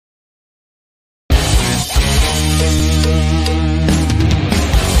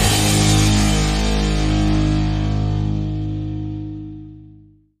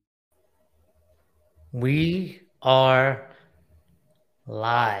We are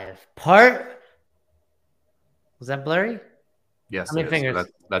live. Was that blurry? Yes. How many fingers?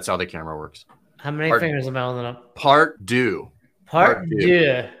 That's how the camera works. How many fingers am I holding up? Part deux. Part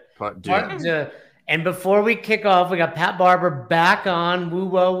deux. And before we kick off, we got Pat Barber back on. Woo,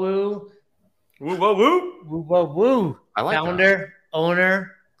 whoa, woo. Woo, whoa, woo. Woo, whoa, woo. I like Founder, that.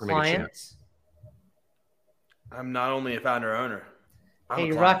 owner, client. I'm not only a founder, owner. Hey,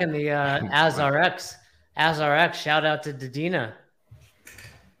 you're rocking the AzRX. AzRX, shout out to Dadina.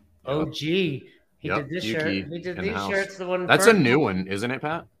 OG. He did this shirt. He did these shirts. That's a new one, isn't it,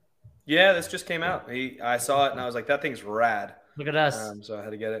 Pat? Yeah, this just came out. I saw it and I was like, that thing's rad. Look at us. So I had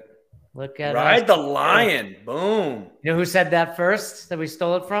to get it. Look at Ride us. the Lion. Boom. You know who said that first, that we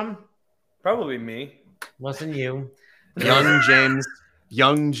stole it from? Probably me. Wasn't you. Young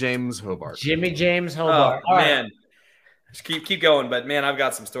James Hobart. Jimmy James Hobart. Oh, man. Just keep going. But, man, I've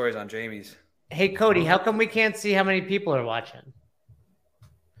got some stories on Jamie's. Hey, Cody, how come we can't see how many people are watching?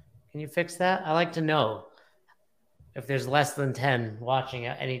 Can you fix that? I like to know if there's less than 10 watching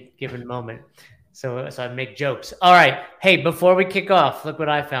at any given moment. So I make jokes. All right. Hey, before we kick off, look what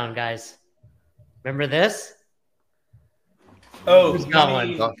I found, guys. Remember this? Oh, who's got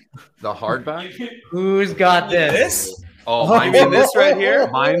one? The hardback? Who's got this? Oh, mine's in this right here.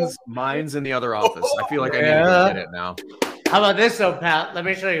 Mine's in the other office. I feel like I need to get it now. How about this, though, Pat? Let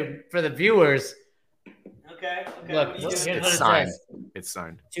me show you for the viewers. Okay. Look, it's signed. It's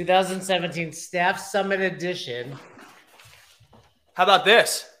signed. 2017 Staff Summit Edition. How about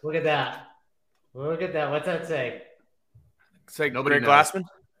this? Look at that. Look at that. What's that say? It's like Nobody Greg knows. Glassman.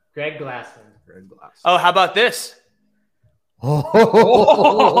 Greg Glassman. Oh, how about this?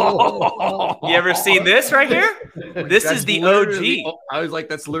 You ever seen this right here? This is the OG. I was like,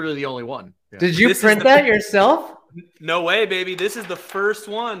 that's literally the only one. Yeah. Did you print that yourself? No way, baby. This is the first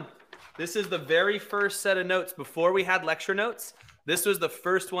one. This is the very first set of notes before we had lecture notes. This was the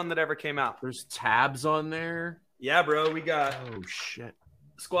first one that ever came out. There's tabs on there. Yeah, bro. We got Oh shit.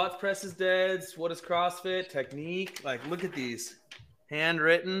 squats, presses, deads. What is CrossFit? Technique. Like, look at these.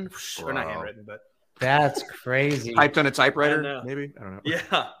 Handwritten. Or not handwritten, but. That's crazy. Typed on a I typewriter, know. maybe? I don't know.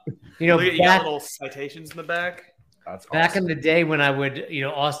 Yeah. You know, You got little citations in the back. That's back awesome. in the day when I would,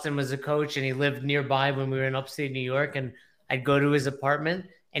 Austin was a coach and he lived nearby when we were in upstate New York, and I'd go to his apartment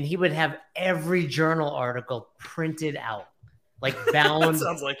and he would have every journal article printed out, like bound,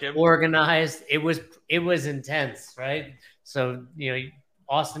 Sounds like him. organized. It was intense, right? So,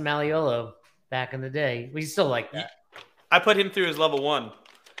 Austin Malleolo back in the day, we still like that. I put him through his level 1.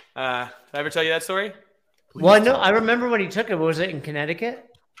 Did I ever tell you that story? Well, no, I remember when he took it. Was it in Connecticut?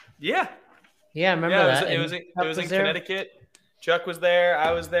 Yeah. Yeah, I remember that. It was in Connecticut. Chuck was there.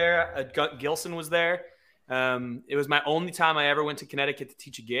 I was there. Gilson was there. It was my only time I ever went to Connecticut to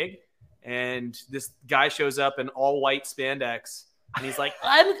teach a gig. And this guy shows up in all white spandex. And he's like,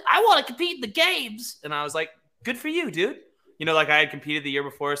 I want to compete in the games. And I was like, good for you, dude. Like I had competed the year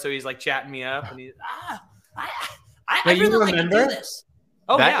before. So he's like chatting me up. And he's, I really like to do this.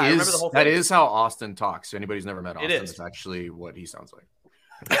 Oh, yeah, I remember the whole thing. That is how Austin talks. So anybody's never met Austin, It is. it's actually what he sounds like.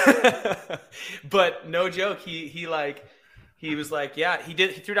 But no joke, he was like, yeah, he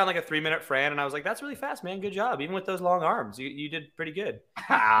threw down like a 3-minute Fran, and I was like, that's really fast, man. Good job. Even with those long arms, you did pretty good.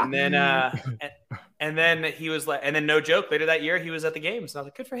 And then and then he was like, and then no joke, later that year he was at the games. And I was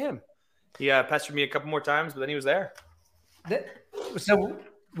like, good for him. He pestered me a couple more times, but then he was there. So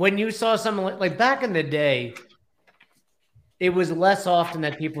when you saw someone like back in the day, it was less often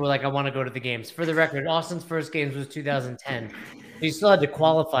that people were like, I want to go to the games. For the record, Austin's first games was 2010. You still had to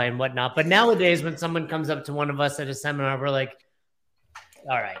qualify and whatnot. But nowadays, when someone comes up to one of us at a seminar, we're like,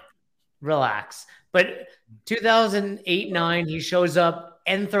 all right, relax. But 2008-9, he shows up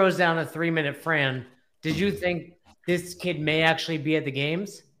and throws down a 3-minute Fran. Did you think this kid may actually be at the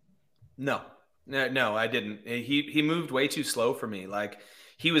games? No, I didn't. He moved way too slow for me. Like,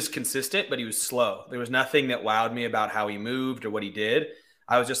 he was consistent, but he was slow. There was nothing that wowed me about how he moved or what he did.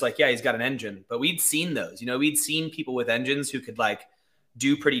 I was just like, yeah, he's got an engine. But we'd seen those. We'd seen people with engines who could, like,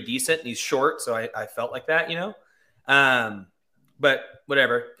 do pretty decent. And he's short, so I felt like that, But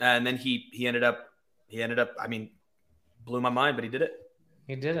whatever. And then he ended up, I mean, blew my mind, but he did it.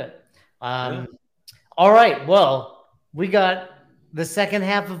 He did it. All right. Well, we got the second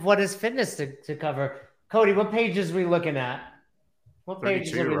half of What is Fitness to cover. Cody, what pages are we looking at? What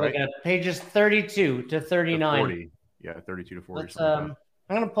pages are we looking at? Pages 32 to 39. 40. Yeah, 32 to 40. I'm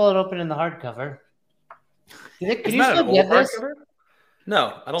going to pull it open in the hardcover. Can you that still an get old this? hardcover?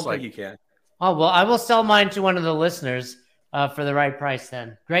 No, I don't think you can. Oh, well, I will sell mine to one of the listeners for the right price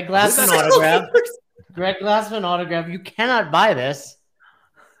then. Greg Glassman autograph. Greg Glassman autograph. You cannot buy this.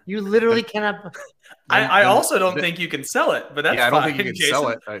 You literally cannot. I also don't think you can sell it, but that's I don't fine, think you can Jason. sell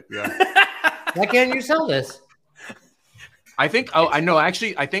it. Why can't you sell this? I think. Oh, I know.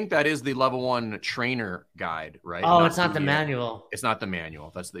 Actually, I think that is the level 1 trainer guide, right? Oh, it's not the manual. It's not the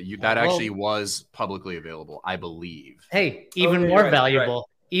manual. That's that actually was publicly available, I believe. Hey, even more valuable.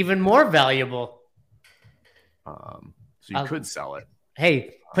 Right. Even more valuable. So you could sell it.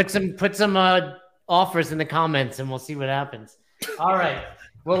 Hey, put some offers in the comments, and we'll see what happens. All right.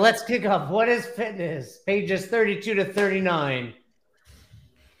 Well, let's kick off. What is fitness? Pages 32 to 39.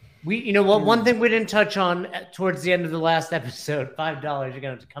 One thing we didn't touch on towards the end of the last episode, $5, you're going to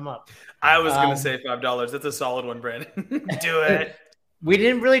have to come up. I was going to say $5. That's a solid one, Brandon. Do it. We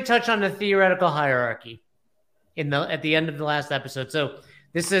didn't really touch on the theoretical hierarchy at the end of the last episode. So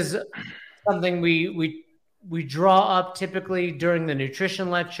this is something we draw up typically during the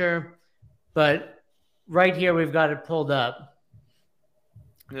nutrition lecture, but right here we've got it pulled up.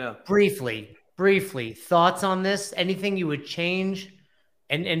 Yeah. Briefly, thoughts on this? Anything you would change?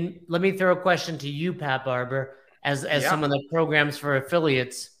 And let me throw a question to you, Pat Barber, as someone that programs for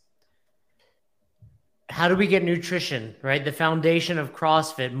affiliates. How do we get nutrition, right? The foundation of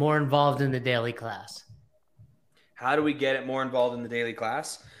CrossFit more involved in the daily class? How do we get it more involved in the daily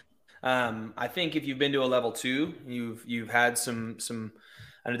class? I think if you've been to a level 2, you've had some.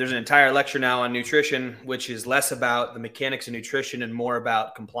 There's an entire lecture now on nutrition, which is less about the mechanics of nutrition and more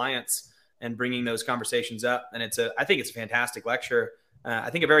about compliance and bringing those conversations up. And I think it's a fantastic lecture.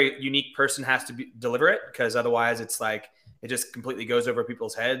 I think a very unique person has to deliver it, because otherwise it's like it just completely goes over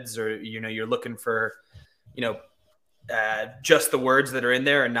people's heads, or you're looking for just the words that are in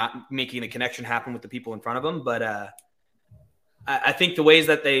there and not making the connection happen with the people in front of them. But I think the ways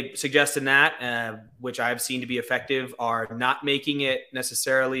that they suggest in that, which I've seen to be effective, are not making it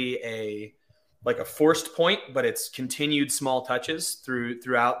necessarily a forced point, but it's continued small touches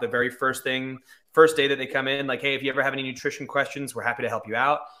throughout the very first day that they come in. Like, hey, if you ever have any nutrition questions, we're happy to help you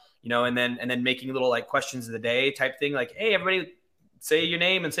out, and then making little like questions of the day type thing. Like, hey, everybody say your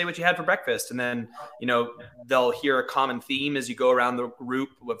name and say what you had for breakfast. And then, they'll hear a common theme as you go around the group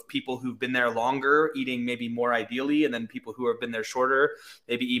of people who've been there longer, eating maybe more ideally. And then people who have been there shorter,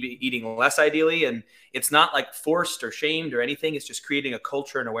 maybe eating less ideally. And it's not like forced or shamed or anything. It's just creating a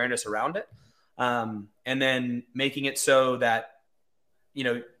culture and awareness around it. And then making it so that,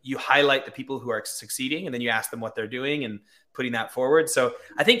 you highlight the people who are succeeding, and then you ask them what they're doing and putting that forward. So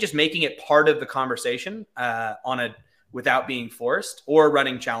I think just making it part of the conversation without being forced, or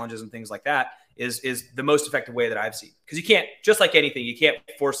running challenges and things like that is the most effective way that I've seen. Because you can't, just like anything, you can't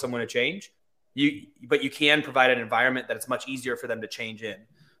force someone to change. But you can provide an environment that it's much easier for them to change in.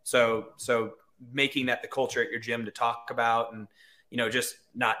 So making that the culture at your gym to talk about, and just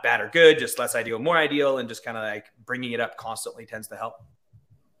not bad or good, just less ideal, more ideal, and just kind of like bringing it up constantly tends to help.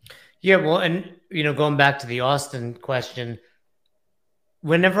 Yeah, well, and going back to the Austin question,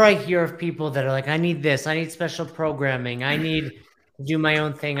 whenever I hear of people that are like, I need this, I need special programming, I need to do my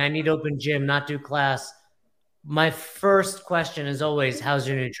own thing, I need open gym, not do class, my first question is always, how's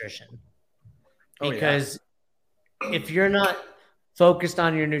your nutrition? Because if you're not focused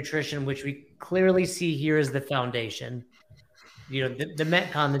on your nutrition, which we clearly see here is the foundation, the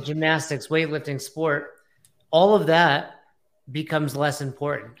Metcon, the gymnastics, weightlifting, sport, all of that becomes less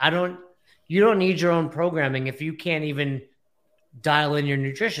important. You don't need your own programming if you can't even dial in your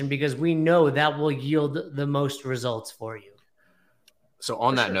nutrition, because we know that will yield the most results for you. So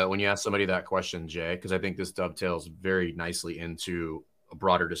on that note, when you ask somebody that question, Jay, because I think this dovetails very nicely into a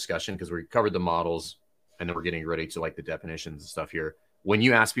broader discussion, because we covered the models and then we're getting ready to like the definitions and stuff here. When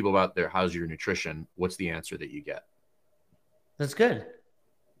you ask people about how's your nutrition, what's the answer that you get? That's good.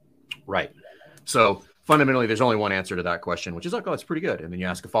 Right. So fundamentally, there's only one answer to that question, which is like, oh, it's pretty good. And then you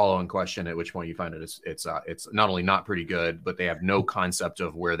ask a follow-on question, at which point you find that it's not only not pretty good, but they have no concept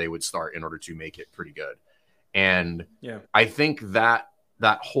of where they would start in order to make it pretty good. And I think that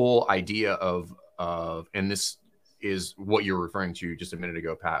whole idea of and this is what you're referring to just a minute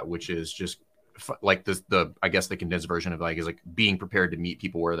ago, Pat, which is just like I guess the condensed version of is like being prepared to meet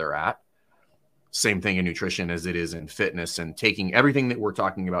people where they're at. Same thing in nutrition as it is in fitness, and taking everything that we're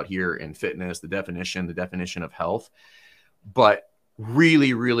talking about here in fitness, the definition of health, but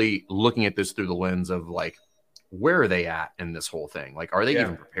really, really looking at this through the lens of like, where are they at in this whole thing? Like, are they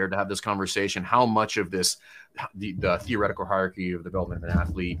even prepared to have this conversation? How much of this, the theoretical hierarchy of the development of an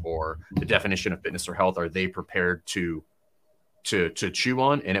athlete or the definition of fitness or health, are they prepared to chew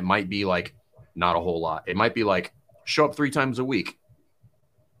on? And it might be like, not a whole lot. It might be like, show up 3 times a week.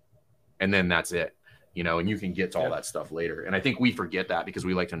 And then that's it, and you can get to all that stuff later. And I think we forget that because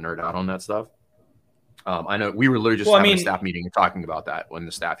we like to nerd out on that stuff. I know we were literally just having a staff meeting and talking about that when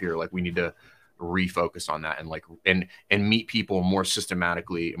the staff here, like, we need to refocus on that and meet people more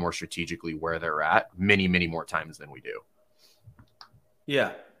systematically, more strategically where they're at many, many more times than we do.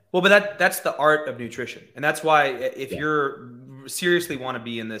 Yeah. Well, but that's the art of nutrition. And that's why if you're seriously want to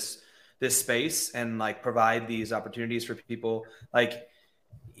be in this space and like provide these opportunities for people, like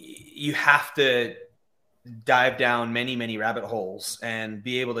you have to dive down many, many rabbit holes and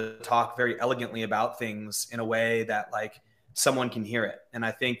be able to talk very elegantly about things in a way that like someone can hear it. And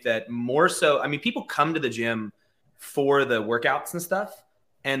I think that more so, I mean, people come to the gym for the workouts and stuff,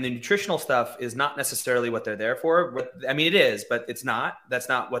 and the nutritional stuff is not necessarily what they're there for. I mean, it is, but it's not. That's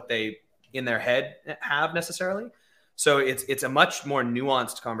not what they in their head have necessarily. So it's a much more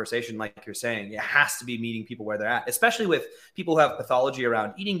nuanced conversation, like you're saying. It has to be meeting people where they're at, especially with people who have pathology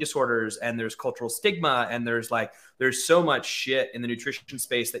around eating disorders, and there's cultural stigma, and there's so much shit in the nutrition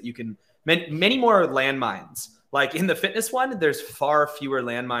space that you can many more landmines. Like in the fitness one, there's far fewer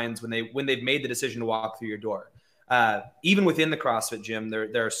landmines when they've made the decision to walk through your door. Even within the CrossFit gym,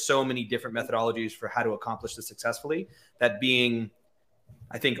 there are so many different methodologies for how to accomplish this successfully, that being,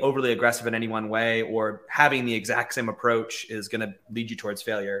 I think, overly aggressive in any one way or having the exact same approach is going to lead you towards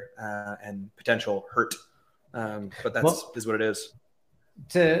failure and potential hurt. But is what it is.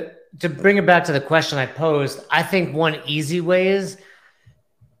 To bring it back to the question I posed, I think one easy way is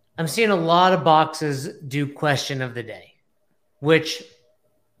I'm seeing a lot of boxes do question of the day, which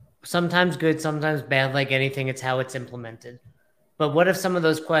sometimes good, sometimes bad, like anything. It's how it's implemented. But what if some of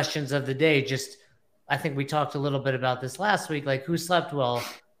those questions of the day just, I think we talked a little bit about this last week, like who slept well?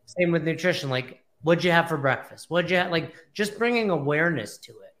 Same with nutrition. Like, what'd you have for breakfast? What'd you have? Like, just bringing awareness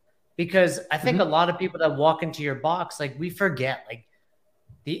to it. Because I think a lot of people that walk into your box, like we forget, like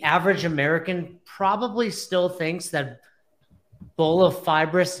the average American probably still thinks that bowl of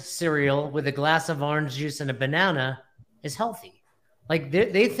fibrous cereal with a glass of orange juice and a banana is healthy. Like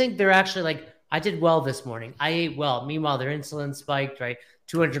they think they're actually like, I did well this morning. I ate well. Meanwhile, their insulin spiked, right?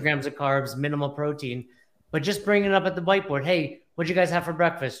 200 grams of carbs, minimal protein. But just bring it up at the whiteboard. Hey, what'd you guys have for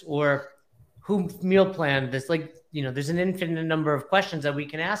breakfast? Or who meal planned this? Like, there's an infinite number of questions that we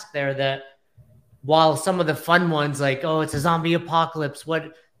can ask there that while some of the fun ones like, oh, it's a zombie apocalypse,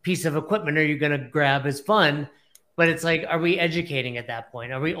 what piece of equipment are you going to grab is fun. But it's like, are we educating at that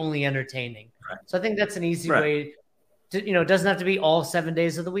point? Are we only entertaining? Right. So I think that's an easy way to, it doesn't have to be all 7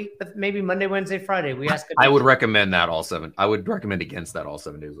 days of the week, but maybe Monday, Wednesday, Friday. We ask. I would recommend that all 7. I would recommend against that all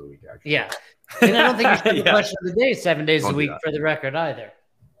 7 days of the week, actually. Yeah. And I don't think you should have a question of the day 7 days a week for the record either.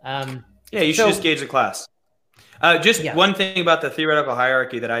 You should just gauge the class. One thing about the theoretical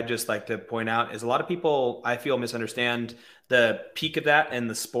hierarchy that I'd just like to point out is a lot of people, I feel, misunderstand the peak of that in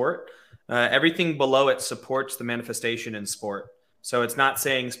the sport. Everything below it supports the manifestation in sport. So it's not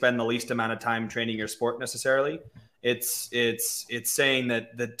saying spend the least amount of time training your sport necessarily. It's saying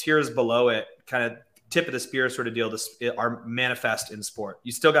that the tiers below it, kind of tip of the spear sort of deal, are manifest in sport.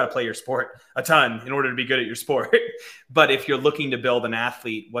 You still got to play your sport a ton in order to be good at your sport. But if you're looking to build an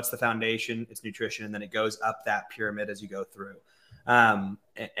athlete, what's the foundation? It's nutrition. And then it goes up that pyramid as you go through.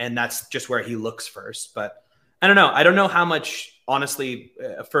 And that's just where he looks first. But I don't know. I don't know how much, honestly,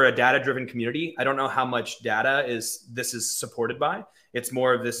 for a data-driven community, I don't know how much data this is supported by. It's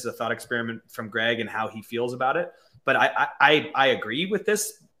more of this is a thought experiment from Greg and how he feels about it. But I agree with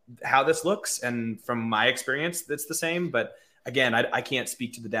this, how this looks. And from my experience, it's the same. But again, I can't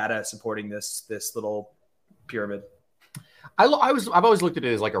speak to the data supporting this little pyramid. I've always looked at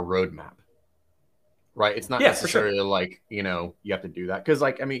it as like a roadmap, right? It's not necessarily like, you have to do that. Cause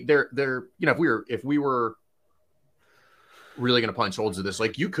like, I mean, if we were really going to punch holes to this,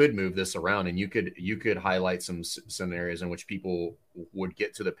 like you could move this around and you could highlight some areas in which people would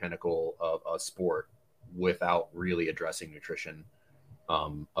get to the pinnacle of a sport without really addressing nutrition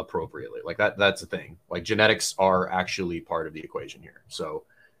appropriately. Like that's the thing. Like genetics are actually part of the equation here. So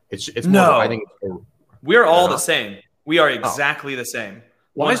it's more, I think we're all the same. We are exactly the same.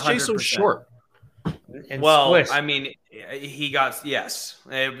 Why is Jay so short? And well, squished. I mean, he got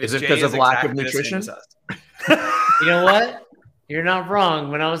Is it because of lack of nutrition? You know what? You're not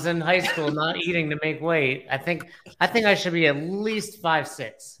wrong. When I was in high school, not eating to make weight, I think I should be at least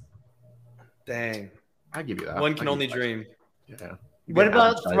 5'6". Dang, I give you that. One can only dream. Yeah. What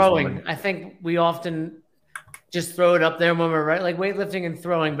about throwing? I think we often just throw it up there when we're right, like weightlifting and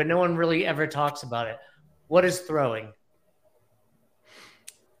throwing, but no one really ever talks about it. What is throwing?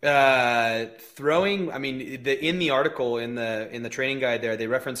 Throwing, I mean, in the article in the training guide there, they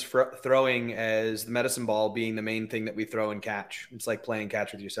reference throwing as the medicine ball being the main thing that we throw and catch. It's like playing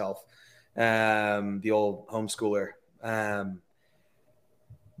catch with yourself. The old homeschooler.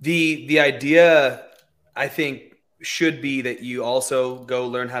 The idea, I think, should be that you also go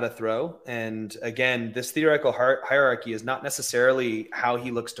learn how to throw. And again, this theoretical hierarchy is not necessarily how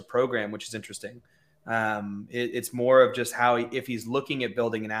he looks to program, which is interesting. It's more of just how, if he's looking at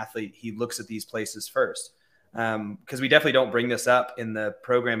building an athlete, he looks at these places first. Because we definitely don't bring this up in the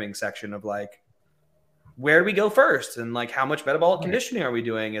programming section of like, where do we go first? And like, how much metabolic conditioning are we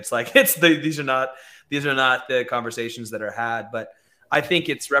doing? It's like, these are not the conversations that are had, but I think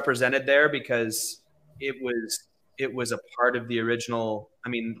it's represented there because it was a part of the original. I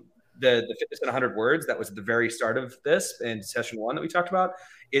mean, the Fitness in 100 Words, that was at the very start of this in session 1 that we talked about.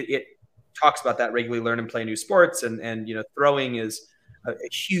 It talks about that regularly learn and play new sports. And throwing is a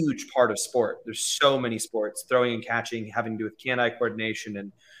huge part of sport. There's so many sports, throwing and catching, having to do with hand-eye coordination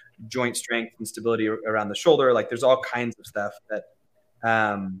and joint strength and stability around the shoulder. Like there's all kinds of stuff that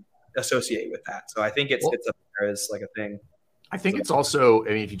associate with that. So I think it's up there as like a thing. I think it's also, I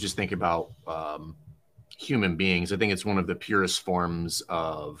mean, if you just think about human beings, I think it's one of the purest forms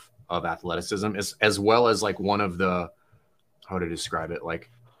of athleticism, as well as like one of the, how to describe it, like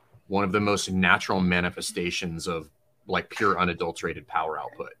one of the most natural manifestations of like pure unadulterated power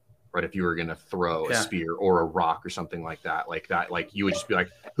output, right? If you were going to throw a spear or a rock or something like that, like you would just be like,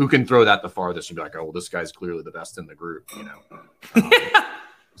 who can throw that the farthest? And be like, oh, well, this guy's clearly the best in the group,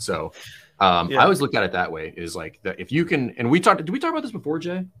 So I always look at it that way, is like that if you can, and did we talk about this before,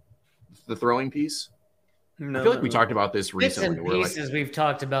 Jay? The throwing piece? No, I feel like we talked about this recently. Bits and pieces we've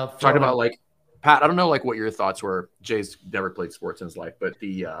talked about. Talked about like, Pat, I don't know like what your thoughts were. Jay's never played sports in his life, but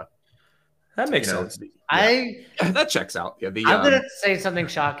that makes sense. That checks out. Yeah, I'm going to say something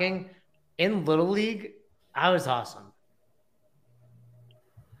shocking. In Little League, I was awesome.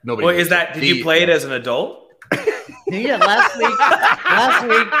 Nobody. Well, did you play it as an adult? Yeah, last week,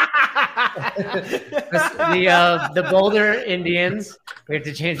 the Boulder Indians. We have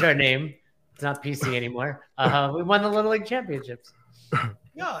to change our name. It's not PC anymore. We won the Little League championships.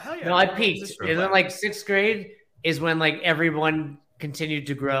 Yeah, hell yeah. No, I peaked. And then like 6th grade is when like everyone continued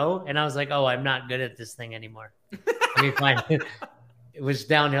to grow, and I was like, oh, I'm not good at this thing anymore. Let me find it. It was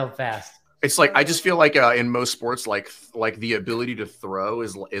downhill fast. It's like, I just feel like in most sports, like the ability to throw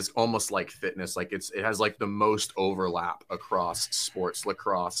is almost like fitness. Like it has like the most overlap across sports,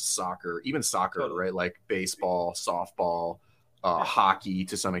 lacrosse, soccer, even soccer, right? Like baseball, softball, hockey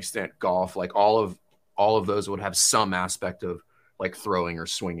to some extent, golf, like all of those would have some aspect of like throwing or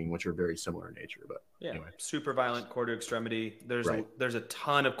swinging, which are very similar in nature. But anyway, super violent core to extremity. There's a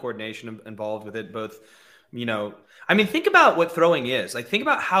ton of coordination involved with it, both. I mean, think about what throwing is. Like, think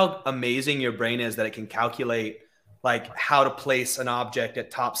about how amazing your brain is that it can calculate like how to place an object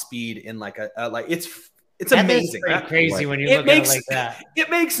at top speed in like it's amazing. That's crazy when you look at it like that. It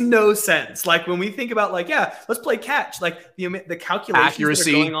makes no sense. Like when we think about like, let's play catch. Like the calculations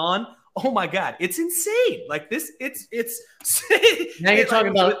accuracy that are going on. Oh my God, it's insane. Like this, it's now you're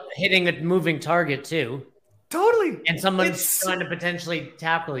talking about hitting a moving target too. Totally. And someone's trying to potentially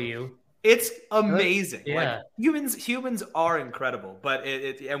tackle you. It's amazing. Yeah. Like humans are incredible, but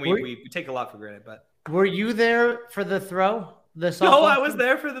we take a lot for granted. But were you there for the throw? No, I was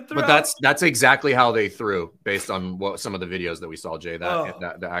there for the throw. But that's exactly how they threw, based on what some of the videos that we saw, Jay.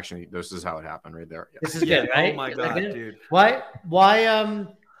 That actually, this is how it happened right there. Yeah. This is good, right? Oh my God, dude. Why?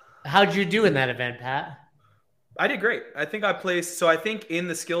 How'd you do in that event, Pat? I did great. I think I placed. So I think in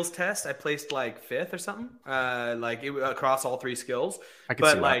the skills test, I placed like 5th or something. Across all 3 skills. I can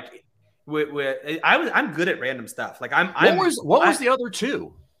see like. That. I'm good at random stuff. Like what was the other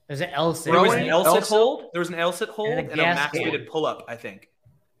 2? There's an L-sit. There was an L-sit hold. There was an L-sit hold and a max weighted pull-up. I think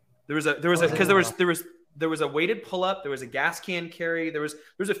there was a weighted pull-up. There was a gas can carry. There was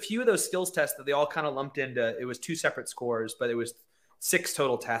a few of those skills tests that they all kind of lumped into. It was 2 separate scores, but it was 6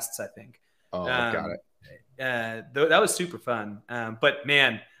 total tests, I think. Oh, got it. That was super fun. But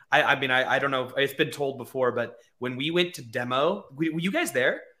man, I don't know. It's been told before, but when we went to demo, were you guys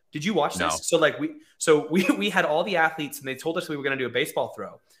there? Did you watch this? No. So we had all the athletes, and they told us we were going to do a baseball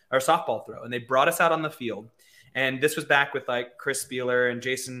throw or a softball throw, and they brought us out on the field. And this was back with like Chris Spieler and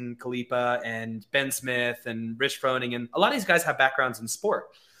Jason Kalipa and Ben Smith and Rich Froning, and a lot of these guys have backgrounds in sport.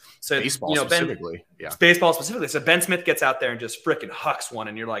 So baseball specifically, baseball specifically. So Ben Smith gets out there and just freaking hucks one,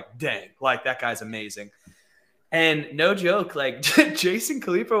 and you're like, dang, like that guy's amazing. And no joke, like Jason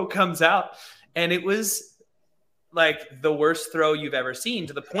Kalipa comes out, and it was like the worst throw you've ever seen,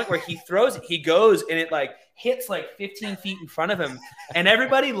 to the point where he throws it, he goes and it like hits like 15 feet in front of him, and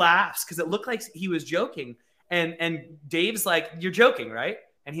everybody laughs because it looked like he was joking. And Dave's like, "You're joking, right?"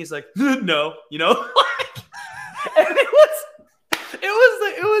 And he's like, "No," and it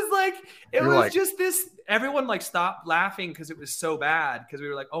was like, it You're was like- just this. Everyone like stopped laughing because it was so bad. Because we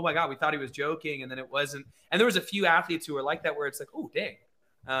were like, oh my god, we thought he was joking, and then it wasn't. And there was a few athletes who were like that, where it's like, oh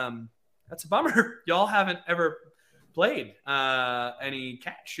dang, that's a bummer. Y'all haven't ever played any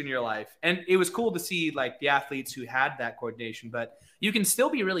catch in your life. And it was cool to see like the athletes who had that coordination, but you can still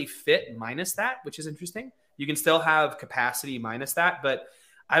be really fit minus that, which is interesting. You can still have capacity minus that, but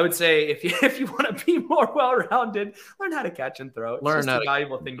I would say if you want to be more well-rounded, learn how to catch and throw. It's just a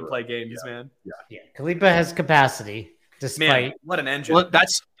valuable thing to play games, man. Yeah. Khalifa has capacity despite. Man, what an engine. Well,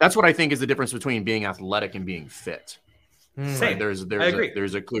 that's what I think is the difference between being athletic and being fit. Same. Right?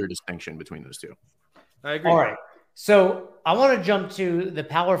 There's a clear distinction between those two. I agree. All right. So I want to jump to the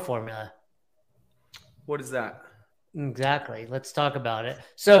power formula. What is that? Exactly. Let's talk about it.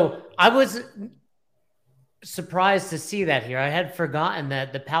 So I was surprised to see that here. I had forgotten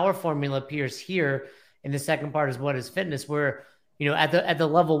that the power formula appears here in the second part is what is fitness, where, at the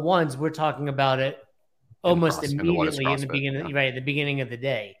level ones, we're talking about it almost immediately in the beginning, right at the beginning of the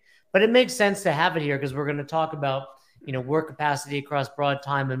day. But it makes sense to have it here because we're going to talk about, work capacity across broad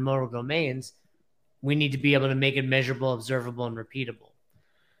time and modal domains. We need to be able to make it measurable, observable, and repeatable.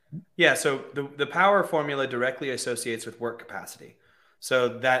 Yeah, so the power formula directly associates with work capacity. So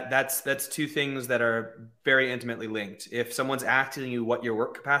that's two things that are very intimately linked. If someone's asking you what your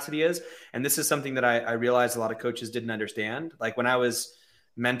work capacity is, and this is something that I realized a lot of coaches didn't understand. Like when I was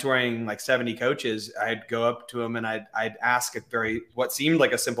mentoring like 70 coaches, I'd go up to them and I'd ask what seemed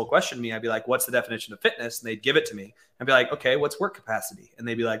like a simple question to me. I'd be like, what's the definition of fitness? And they'd give it to me. I'd be like, okay, what's work capacity? And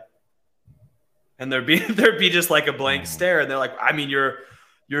they'd be like, and there'd be just like a blank stare. And they're like, I mean, your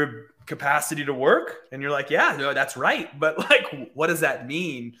capacity to work. And you're like, yeah, no, that's right. But like, what does that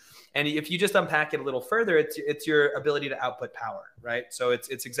mean? And if you just unpack it a little further, it's your ability to output power, right? So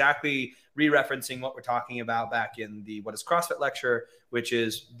it's exactly re-referencing what we're talking about back in the What is CrossFit lecture, which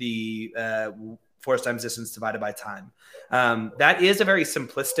is the force times distance divided by time. That is a very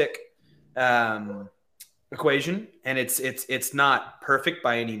simplistic equation, and it's not perfect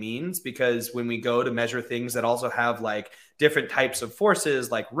by any means, because when we go to measure things that also have like different types of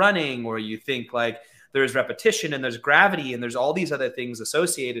forces, like running, or you think like there's repetition and there's gravity and there's all these other things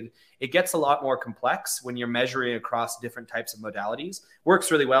associated, it gets a lot more complex when you're measuring across different types of modalities.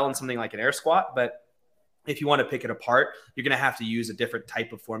 Works really well in something like an air squat, but if you want to pick it apart, you're going to have to use a different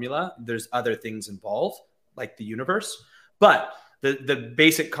type of formula. There's other things involved, like the universe, but the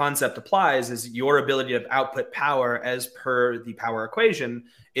basic concept applies is your ability to output power as per the power equation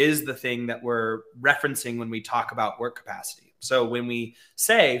is the thing that we're referencing when we talk about work capacity. So when we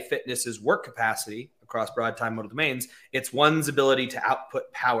say fitness is work capacity across broad time modal domains, it's one's ability to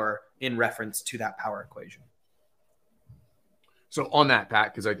output power in reference to that power equation. So on that,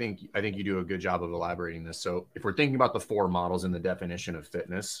 Pat, because I think you do a good job of elaborating this. So if we're thinking about the four models in the definition of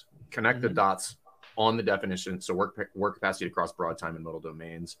fitness, connect the dots on the definition. So work capacity across broad time and modal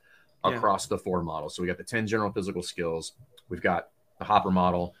domains across the four models. So we got the 10 general physical skills. We've got the Hopper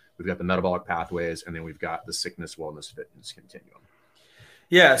model. We've got the metabolic pathways, and then we've got the sickness, wellness, fitness continuum.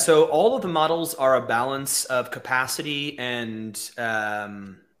 Yeah. So all of the models are a balance of capacity and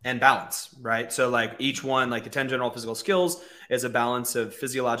balance, right? So like each one, like the 10 general physical skills is a balance of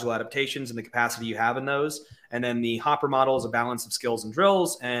physiological adaptations and the capacity you have in those. And then the Hopper model is a balance of skills and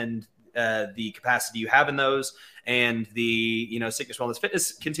drills and the capacity you have in those. And the, sickness, wellness,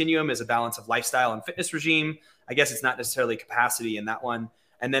 fitness continuum is a balance of lifestyle and fitness regime. I guess it's not necessarily capacity in that one.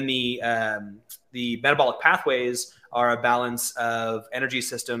 And then the metabolic pathways are a balance of energy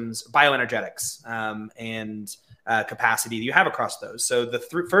systems, bioenergetics, and capacity that you have across those. So the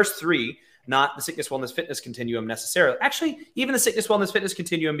first three, not the sickness, wellness, fitness continuum necessarily. Actually, even the sickness, wellness, fitness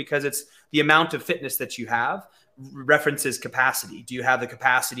continuum, because it's the amount of fitness that you have, references capacity. Do you have the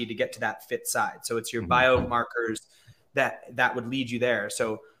capacity to get to that fit side? So it's your biomarkers that would lead you there.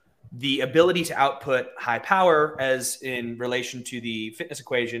 So the ability to output high power as in relation to the fitness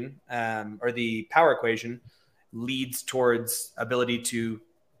equation or the power equation leads towards ability to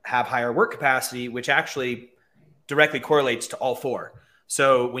have higher work capacity, which actually directly correlates to all four.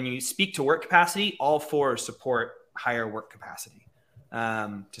 So when you speak to work capacity, all four support higher work capacity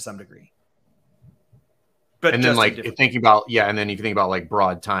to some degree. But and then like thinking about, and then if you think about like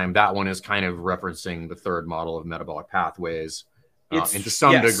broad time, that one is kind of referencing the third model of metabolic pathways. And to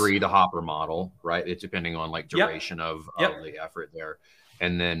some degree, the Hopper model, right? It's depending on like duration of the effort there.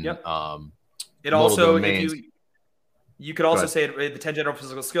 And then it also, you could also say the 10 general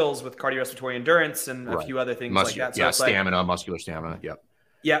physical skills with cardiorespiratory endurance and a few other things like that. So stamina, muscular stamina. Yep.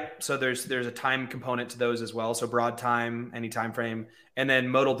 Yeah, so there's a time component to those as well. So broad time, any time frame, and then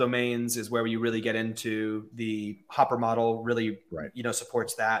modal domains is where you really get into the Hopper model. Really,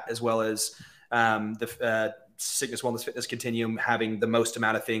 supports that, as well as the Cygnus Wellness Fitness Continuum having the most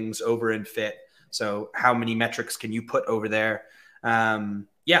amount of things over in fit. So how many metrics can you put over there?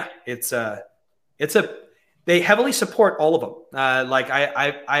 They heavily support all of them.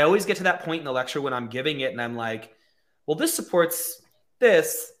 I always get to that point in the lecture when I'm giving it, and I'm like, well, this supports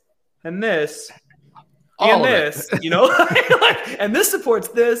this and this and this, and this supports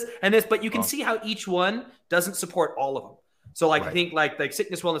this and this, but you can see how each one doesn't support all of them. So I think like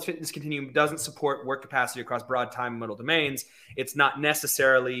Cygnus Wellness Fitness Continuum doesn't support work capacity across broad time and modal domains. It's not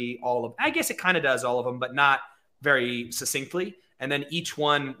necessarily all of, I guess it kind of does all of them, but not very succinctly. And then each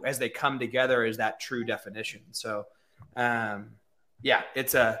one, as they come together, is that true definition. So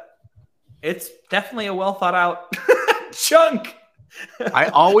it's definitely a well thought out chunk. I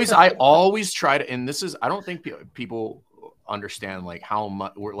always try to, and this is, I don't think people understand like how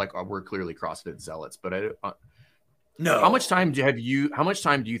much we're clearly CrossFit zealots, but no. How much time do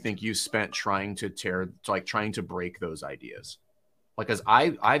you think you spent trying to break those ideas? Like, cause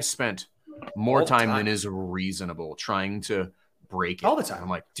I've spent more time than is reasonable trying to break it all the time. I'm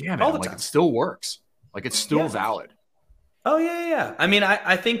like, damn it. It still works. Like it's still valid. Oh yeah. I mean,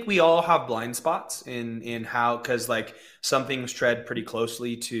 I think we all have blind spots in how, because like some things tread pretty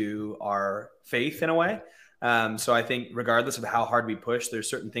closely to our faith in a way. So I think regardless of how hard we push, there's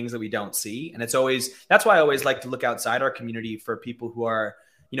certain things that we don't see. And that's why I always like to look outside our community for people who are,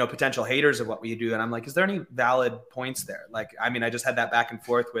 potential haters of what we do. And I'm like, is there any valid points there? Like, I mean, I just had that back and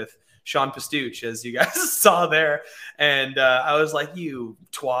forth with Sean Pastuch, as you guys saw there. And I was like, you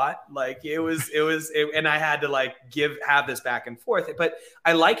twat. Like and I had to have this back and forth, but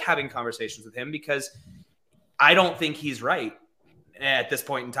I like having conversations with him because I don't think he's right at this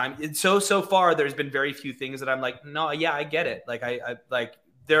point in time. And so far there's been very few things that I'm like, no, yeah, I get it. Like I like,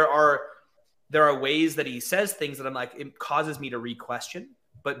 there are ways that he says things that I'm like, it causes me to re-question,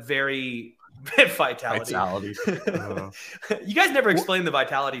 but very vitality. You guys never explained the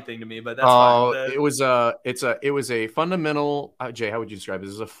vitality thing to me, but that's fine. It was a fundamental, Jay, how would you describe it?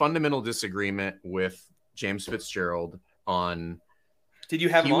 This is a fundamental disagreement with James Fitzgerald on. Did you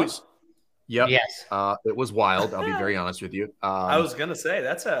have him on? Yep. Yes. It was wild. I'll be very honest with you. I was going to say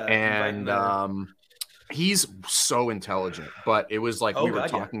he's so intelligent, but it was like we were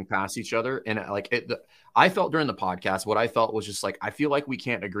talking past each other, and I felt during the podcast, what I felt was just like, I feel like we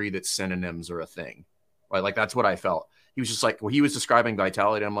can't agree that synonyms are a thing, right? Like that's what I felt. He was just like, well, he was describing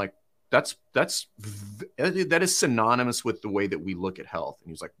vitality. I'm like, that is synonymous with the way that we look at health. And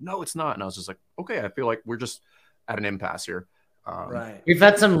he was like, no, it's not. And I was just like, okay, I feel like we're just at an impasse here. Right. We've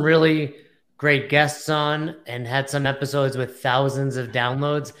had some really great guests on and had some episodes with thousands of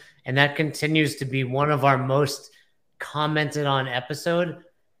downloads. And that continues to be one of our most commented on episode.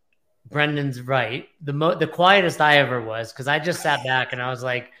 Brendan's right. The quietest I ever was, because I just sat back and I was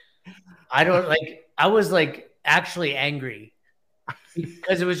like, I was actually angry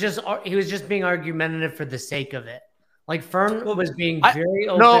because he was just being argumentative for the sake of it. Like Fern was being very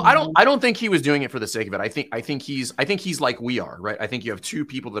open. No, I don't think he was doing it for the sake of it. I think he's like we are, right? I think you have two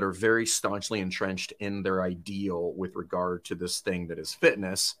people that are very staunchly entrenched in their ideal with regard to this thing that is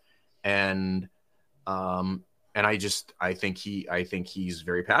fitness. And I think he's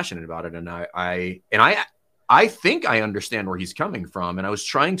very passionate about it. And I think I understand where he's coming from. And I was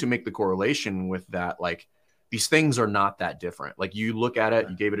trying to make the correlation with that. Like these things are not that different. Like you look at it,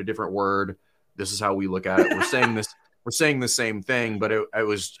 you gave it a different word. This is how we look at it. We're saying the same thing, but it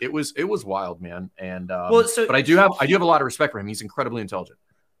was wild, man. And, but I do have a lot of respect for him. He's incredibly intelligent.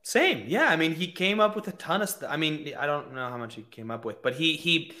 Same. Yeah. I mean, he came up with a ton of stuff. I mean, I don't know how much he came up with, but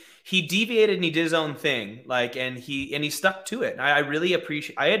he deviated and he did his own thing. Like, and he stuck to it. And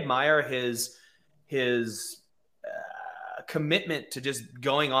I admire his commitment to just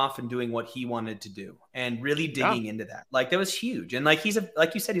going off and doing what he wanted to do and really digging into that. Like that was huge. And like,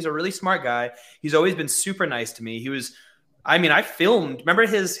 like you said, he's a really smart guy. He's always been super nice to me. I filmed, remember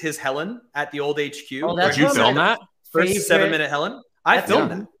his Helen at the old HQ? Oh, did you film that? First 7-minute Helen? I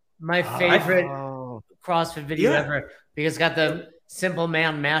filmed that. My favorite CrossFit video ever, because it's got the Simple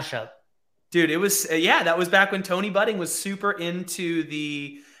Man mashup. Dude, it was, that was back when Tony Budding was super into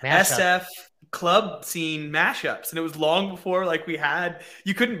the SF club scene mashups. And it was long before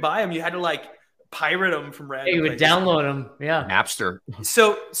you couldn't buy them. You had to pirate them from random you would download them. Yeah. Napster.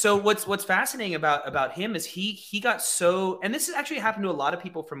 So what's fascinating about him is he got so, and this has actually happened to a lot of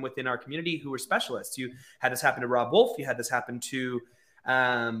people from within our community who were specialists. You had this happen to Rob Wolf. You had this happen to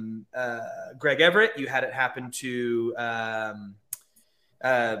Greg Everett. You had it happen to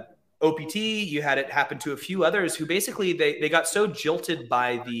OPT, you had it happen to a few others who basically they got so jilted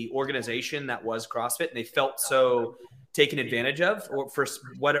by the organization that was CrossFit, and they felt so taken advantage of, or for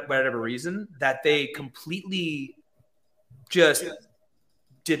whatever reason, that they completely just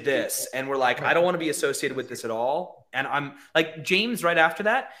did this and were like, I don't want to be associated with this at all. And I'm like, James, right after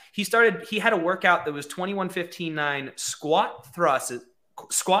that, he had a workout that was 21-15-9 squat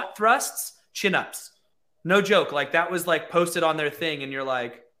thrusts, chin-ups. No joke. Like, that was like posted on their thing, and you're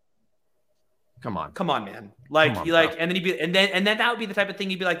like, come on, man. Like, on, like, and then he'd be, and then that would be the type of thing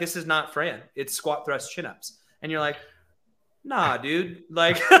you'd be like, this is not Fran. It's squat thrust chin-ups. And you're like, nah, dude.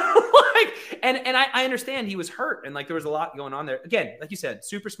 Like, and I understand he was hurt, and like there was a lot going on there. Again, like you said,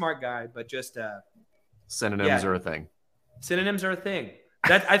 super smart guy, but just synonyms are a thing. Synonyms are a thing.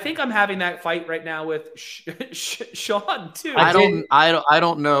 That I think I'm having that fight right now with Sean too. I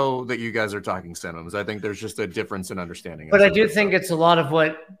don't know that you guys are talking synonyms. I think there's just a difference in understanding. But I do think it's a lot of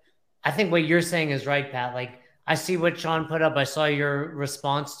what you're saying is right, Pat. Like, I see what Sean put up. I saw your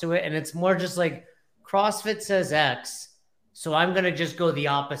response to it, and it's more just like CrossFit says X, so I'm gonna just go the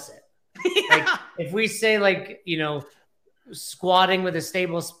opposite. Like, if we say, like, you know, squatting with a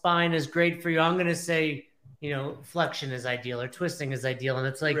stable spine is great for you, I'm gonna say, you know, flexion is ideal or twisting is ideal. And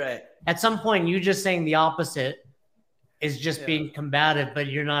it's like, at some point, you just saying the opposite is just being combative, but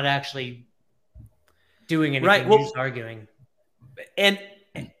you're not actually doing anything. Right. Well, you're just arguing. And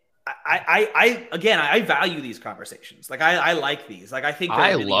I value these conversations. Like, I like these. Like, I think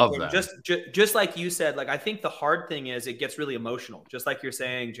I really love them. Just like you said, like, I think the hard thing is it gets really emotional. Just like you're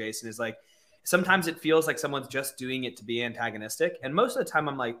saying, Jason, is like, sometimes it feels like someone's just doing it to be antagonistic. And most of the time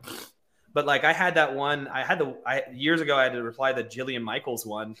I'm like, but like, I had that one, years ago, I had to reply to the Jillian Michaels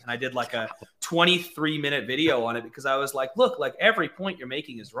one. And I did like a 23-minute video on it because I was like, look, like, every point you're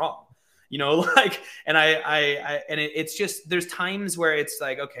making is wrong. You know, like, and it's just, there's times where it's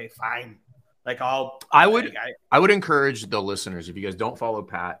like, okay, fine. Like, I would encourage the listeners, if you guys don't follow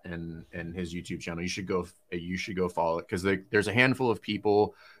Pat and his YouTube channel, you should go follow it, because there's a handful of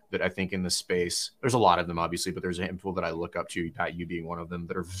people that I think in the space, there's a lot of them obviously, but there's a handful that I look up to, Pat, you being one of them,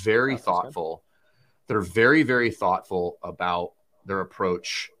 that are very thoughtful, that are very, very thoughtful about their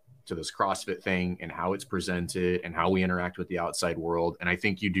approach to this CrossFit thing and how it's presented and how we interact with the outside world. And I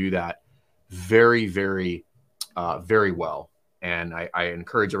think you do that very, very, very well. And I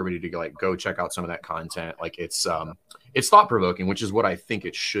encourage everybody to go check out some of that content. Like, it's thought provoking, which is what I think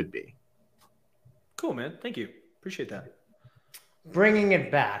it should be. Cool, man. Thank you. Appreciate that. Bringing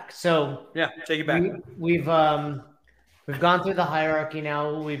it back. So yeah, take it back. We've gone through the hierarchy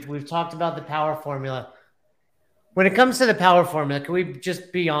now. We've talked about the power formula. When it comes to the power formula, can we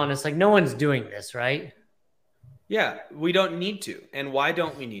just be honest? Like, no one's doing this, right? Yeah, we don't need to. And why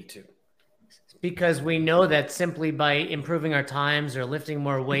don't we need to? Because we know that simply by improving our times or lifting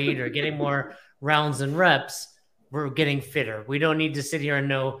more weight or getting more rounds and reps, we're getting fitter. We don't need to sit here and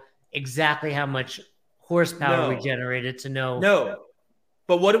know exactly how much horsepower we generated to know. No.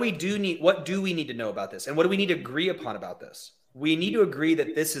 But what do we need to know about this? And what do we need to agree upon about this? We need to agree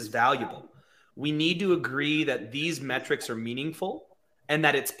that this is valuable. We need to agree that these metrics are meaningful and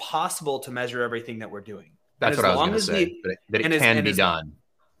that it's possible to measure everything that we're doing. That's what I was going to say, that it can be done.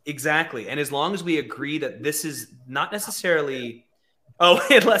 Exactly. And as long as we agree that this is not necessarily,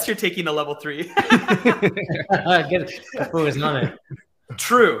 unless you're taking a level 3. Who is on it?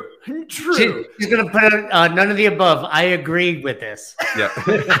 True. She's going to put none of the above. I agree with this. Yeah.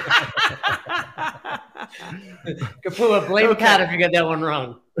 Kapua, blame Pat if you get that one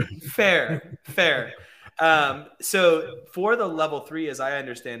wrong. Fair. So for the level 3, as I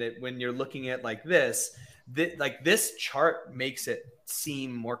understand it, when you're looking at like this chart makes it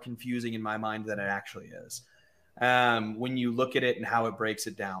seem more confusing in my mind than it actually is. When you look at it and how it breaks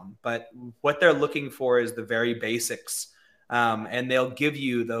it down. But what they're looking for is the very basics. And they'll give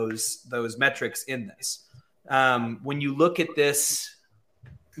you those metrics in this. When you look at this,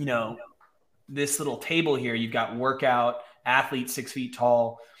 you know, this little table here, you've got workout, athlete 6 feet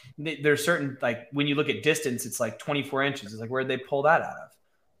tall. There's certain, like, when you look at distance, it's like 24 inches. It's like, where'd they pull that out of?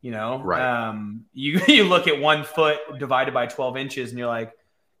 You know, right. You look at 1 foot divided by 12 inches and you're like,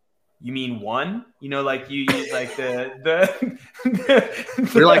 you mean 1? You know, like you like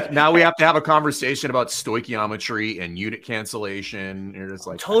We're like, now we have to have a conversation about stoichiometry and unit cancellation. You're just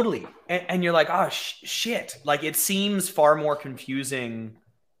like, totally. And you're like, oh shit. Like, it seems far more confusing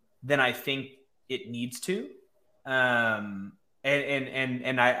than I think it needs to. And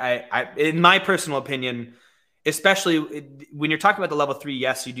I in my personal opinion, especially when you're talking about the level 3,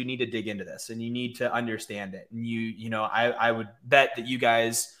 yes, you do need to dig into this and you need to understand it. And you know, I would bet that you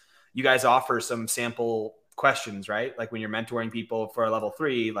guys offer some sample questions, right? Like when you're mentoring people for a level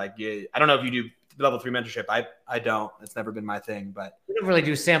 3, like I don't know if you do level 3 mentorship. I don't. It's never been my thing, but we don't really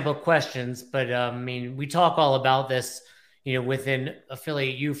do sample questions. But I mean, we talk all about this, within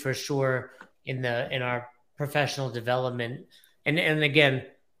Affiliate U for sure in our professional development. And again,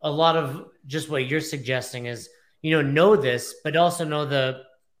 a lot of just what you're suggesting is, know this, but also know the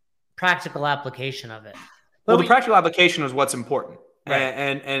practical application of it. Well, the practical application is what's important. Right.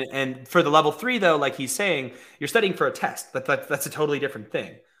 And for the level 3, though, like he's saying, you're studying for a test. That's a totally different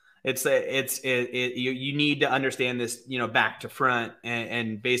thing. You need to understand this, back to front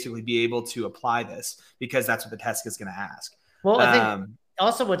and basically be able to apply this, because that's what the test is going to ask. Well, I think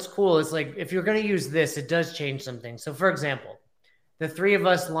also what's cool is, like, if you're going to use this, it does change something. So for example, the 3 of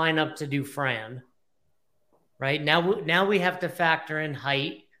us line up to do Fran, right? Now we have to factor in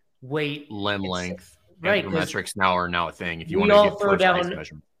height, weight, limb length. Right. Metrics now are a thing. If you we want to all get throw down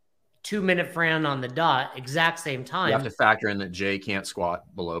measurement. 2-minute Fran on the dot, exact same time. You have to factor in that Jay can't squat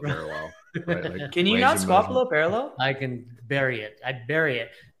below parallel. Right? Like, can you not squat below parallel? I can bury it. I'd bury it.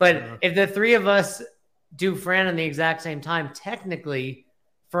 But if the 3 of us do Fran in the exact same time, technically,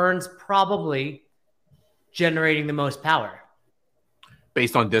 Fern's probably generating the most power.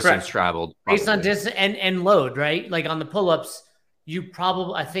 Based on distance traveled. Probably. Based on distance and load, right? Like on the pull-ups,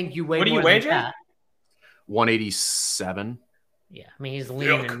 I think you weigh what do more you weigh, than that. 187. Yeah, I mean, he's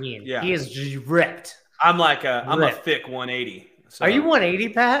lean and mean. Yeah. He is just ripped. I'm a thick 180. So. Are you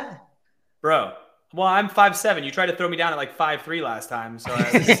 180, Pat? Bro. Well, I'm 5'7". You tried to throw me down at like 5'3" last time, so I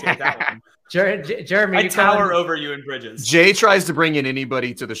escaped that one. Jeremy, I tower over you in bridges. Jay tries to bring in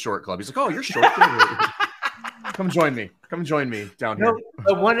anybody to the short club. He's like, "Oh, you're short. Come join me. Come join me down here."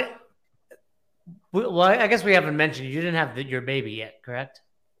 But well, I guess we haven't mentioned you didn't have your baby yet, correct?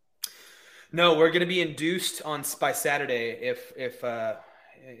 No, we're gonna be induced by Saturday if we.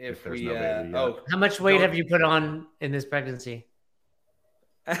 No baby yet. How much weight have you put on in this pregnancy?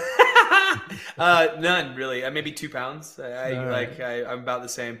 None really. Maybe 2 pounds. I'm about the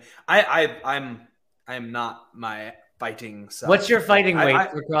same. I'm not my fighting self. What's your fighting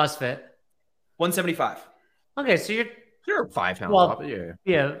weight for CrossFit? 175. Okay, so you're 5 pounds off.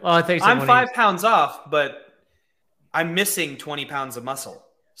 Yeah. Oh, I think I'm 5 pounds off, but I'm missing 20 pounds of muscle.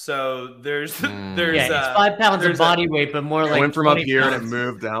 So there's it's 5 pounds of body weight, but more like went from up here and it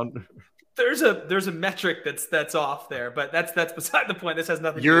moved down. There's a metric that's off there, but that's beside the point. This has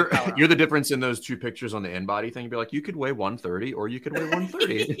nothing. You're the difference in those 2 pictures on the InBody thing. You'd be like, you could weigh 130 or you could weigh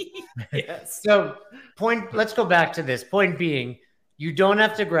 130. Yes. So let's go back to this. Point being, you don't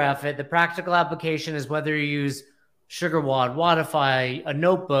have to graph it. The practical application is whether you use SugarWOD, Wodify, a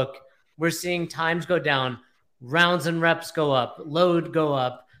notebook. We're seeing times go down, rounds and reps go up, load go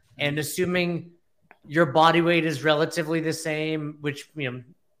up, and assuming your body weight is relatively the same, which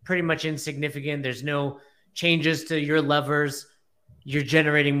pretty much insignificant. There's no changes to your levers. You're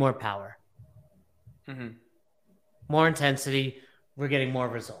generating more power, more intensity. We're getting more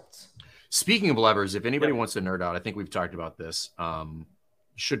results. Speaking of levers, if anybody wants to nerd out, I think we've talked about this.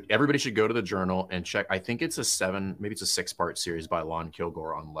 Everybody should go to the journal and check. I think it's a 6-part series by Lon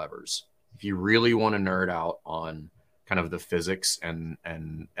Kilgore on levers. If you really want to nerd out on kind of the physics and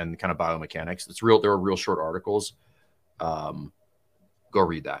kind of biomechanics, there are real short articles. Go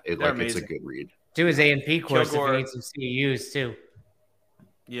read that. It's a good read. Do his A&P course if you need some CEUs too.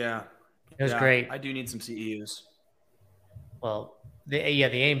 Yeah. It was great. I do need some CEUs. Well, the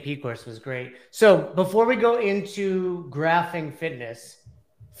A&P course was great. So before we go into graphing fitness,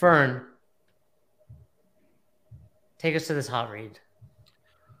 Fern, take us to this hot read.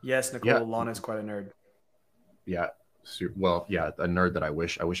 Yes, Nicole, Lon is quite a nerd. Yeah. Well, yeah, a nerd that I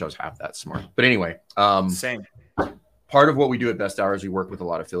wish I was half that smart. But anyway, same. Part of what we do at Best Hours, we work with a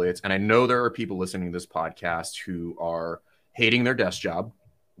lot of affiliates. And I know there are people listening to this podcast who are hating their desk job,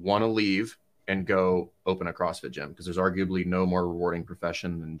 want to leave and go open a CrossFit gym, because there's arguably no more rewarding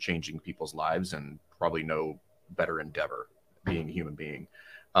profession than changing people's lives, and probably no better endeavor being a human being.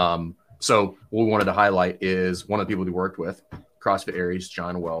 So what we wanted to highlight is one of the people we worked with, CrossFit Aries,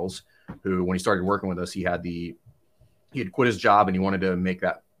 John Wells, who, when he started working with us, he had quit his job and he wanted to make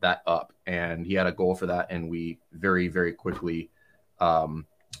that up, and he had a goal for that, and we very, very quickly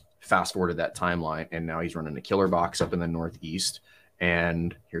fast forwarded that timeline, and now he's running a killer box up in the Northeast.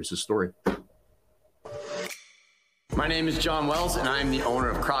 And here's his story. My name is John Wells, and I'm the owner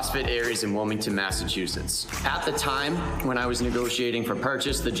of CrossFit Aries in Wilmington, Massachusetts. At the time, when I was negotiating for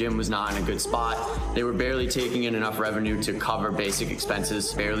purchase, the gym was not in a good spot. They were barely taking in enough revenue to cover basic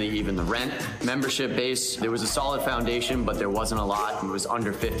expenses, barely even the rent. Membership base, there was a solid foundation, but there wasn't a lot. It was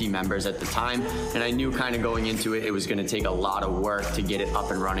under 50 members at the time, and I knew kind of going into it, it was going to take a lot of work to get it up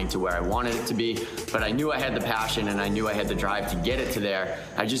and running to where I wanted it to be, but I knew I had the passion and I knew I had the drive to get it to there.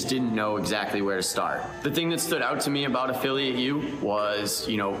 I just didn't know exactly where to start. The thing that stood out to me about Affiliate U was,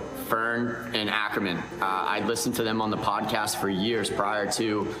 Fern and Ackerman. I'd listened to them on the podcast for years prior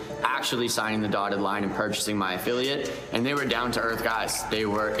to actually signing the dotted line and purchasing my affiliate, and they were down to earth guys. They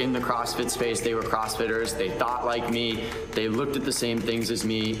were in the CrossFit space. They were CrossFitters. They thought like me. They looked at the same things as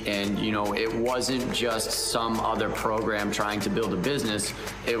me, and it wasn't just some other program trying to build a business.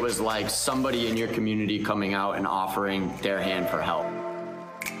 It was like somebody in your community coming out and offering their hand for help.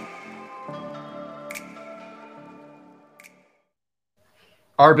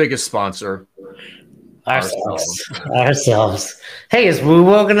 Our biggest sponsor. Ourselves. Hey, is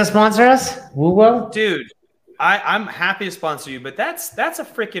WooWo going to sponsor us? WooWo? Dude, I'm happy to sponsor you, but that's a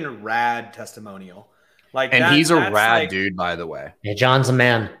freaking rad testimonial. And he's a rad dude, by the way. Yeah, John's a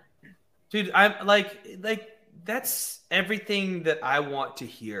man. Dude, I'm like that's everything that I want to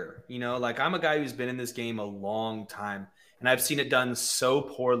hear. I'm a guy who's been in this game a long time, and I've seen it done so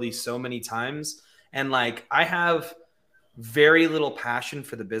poorly so many times. And I have very little passion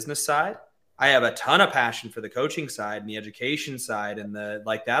for the business side. I have a ton of passion for the coaching side and the education side and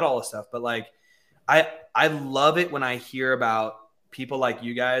that all the stuff. But I love it when I hear about people like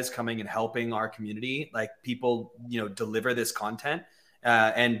you guys coming and helping our community, people, deliver this content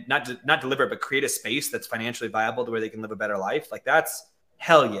and not deliver it, but create a space that's financially viable to where they can live a better life. That's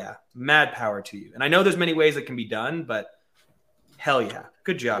hell yeah. Mad power to you. And I know there's many ways that can be done, but hell yeah.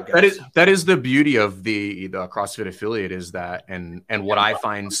 Good job, guys. That is the beauty of the CrossFit affiliate is that, and what I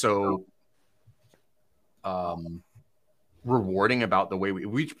find so rewarding about the way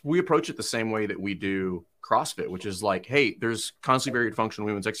we approach it the same way that we do CrossFit, which is hey, there's constantly varied functional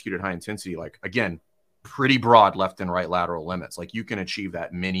movements executed high intensity. Again, pretty broad left and right lateral limits. You can achieve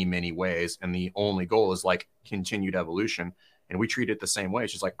that many ways. And the only goal is continued evolution. And we treat it the same way.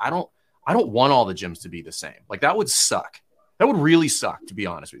 It's just I don't want all the gyms to be the same. That would suck. That would really suck, to be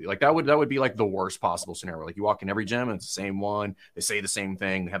honest with you. That would be the worst possible scenario. You walk in every gym and it's the same one. They say the same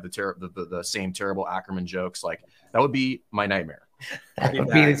thing. They have the same terrible Ackerman jokes. That would be my nightmare. That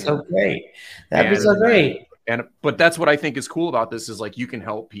would be so great. That'd be so great. But that's what I think is cool about this is you can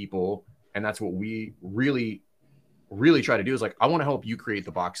help people, and that's what we really, really try to do is I want to help you create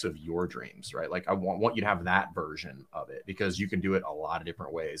the box of your dreams, right? I want you to have that version of it because you can do it a lot of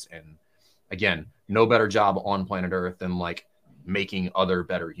different ways. And again, no better job on planet Earth than making other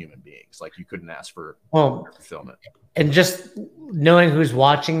better human beings. You couldn't ask for fulfillment. And just knowing who's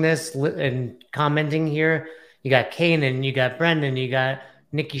watching this and commenting here, you got Kanan, you got Brendan, you got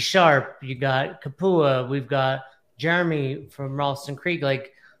Nikki Sharp, you got Kapua, we've got Jeremy from Ralston Creek.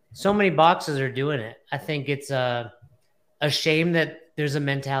 So many boxes are doing it. I think it's a shame that there's a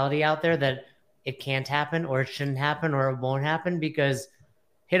mentality out there that it can't happen or it shouldn't happen or it won't happen, because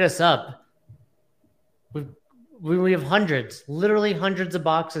hit us up. We have literally hundreds of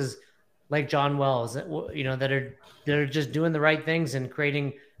boxes like John Wells, that are just doing the right things and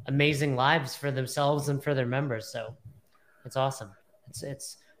creating amazing lives for themselves and for their members. So it's awesome.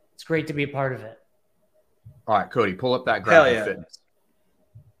 It's great to be a part of it. All right, Cody, pull up that graph of fitness.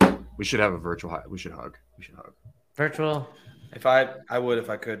 We should have a virtual hug. We should hug. Virtual. If I would, if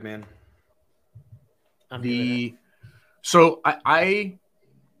I could, man. So I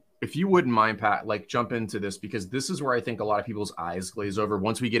if you wouldn't mind, Pat, jump into this, because this is where I think a lot of people's eyes glaze over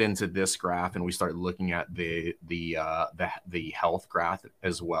once we get into this graph and we start looking at the health graph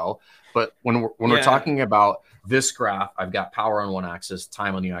as well. But when we're talking about this graph, I've got power on one axis,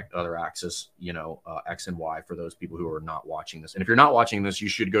 time on the other axis, X and Y for those people who are not watching this. And if you're not watching this, you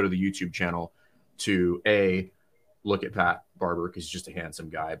should go to the YouTube channel to look at Pat Barber, because he's just a handsome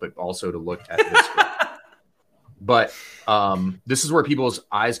guy, but also to look at this graph. But this is where people's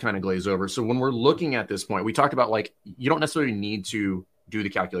eyes kind of glaze over. So when we're looking at this point, we talked about you don't necessarily need to do the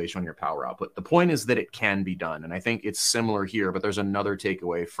calculation on your power output. The point is that it can be done. And I think it's similar here, but there's another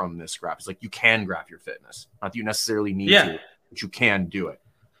takeaway from this graph. It's you can graph your fitness. Not that you necessarily need to, but you can do it.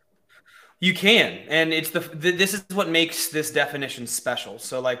 You can. And it's this is what makes this definition special.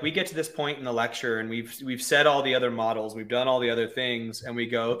 So we get to this point in the lecture and we've said all the other models, we've done all the other things, and we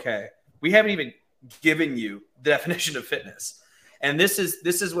go, okay, we haven't even given you the definition of fitness. And this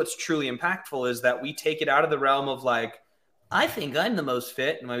is what's truly impactful, is that we take it out of the realm of I think I'm the most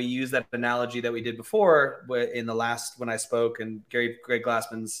fit, and we use that analogy that we did before in the last when I spoke, and Greg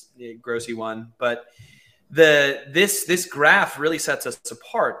Glassman's grossy one. But this graph really sets us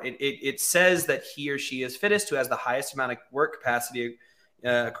apart. It says that he or she is fittest who has the highest amount of work capacity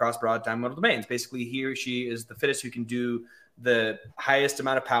across broad time modal domains. Basically, he or she is the fittest who can do the highest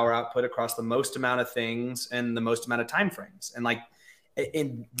amount of power output across the most amount of things and the most amount of time frames. And like,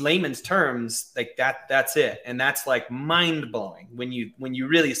 in layman's terms, like that's it. And that's like mind blowing when you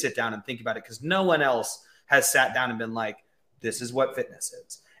really sit down and think about it, because no one else has sat down and been like, this is what fitness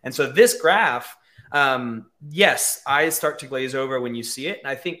is. And so this graph, yes, eyes start to glaze over when you see it. And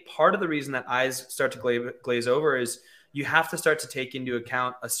I think part of the reason that eyes start to glaze over is you have to start to take into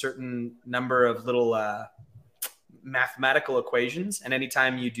account a certain number of little mathematical equations. And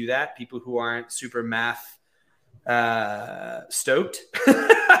anytime you do that, people who aren't super math stoked,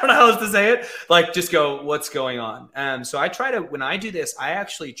 I don't know how else to say it, like just go, what's going on? So I try to, when I do this, I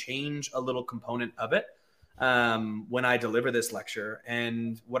actually change a little component of it when I deliver this lecture.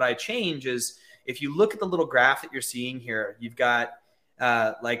 And what I change is, if you look at the little graph that you're seeing here, you've got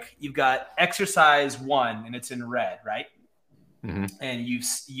exercise 1 and it's in red, right? Mm-hmm. And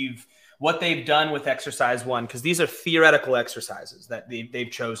you've what they've done with exercise 1, because these are theoretical exercises that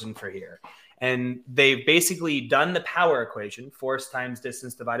they've chosen for here. And they've basically done the power equation, force times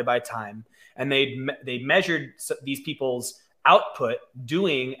distance divided by time. And they measured these people's output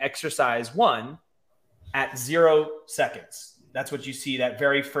doing exercise 1 at 0 seconds. That's what you see, that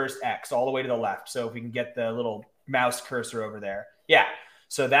very first X all the way to the left. So if we can get the little mouse cursor over there. Yeah.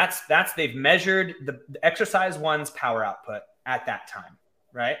 So that's they've measured the exercise 1's power output at that time,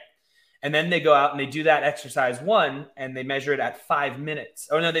 right? And then they go out and they do that exercise 1 and they measure it at 5 minutes.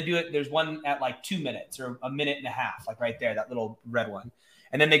 Oh no, they do it. There's one at like 2 minutes or a minute and a half, like right there, that little red one.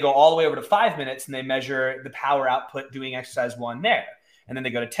 And then they go all the way over to 5 minutes and they measure the power output doing exercise 1 there. And then they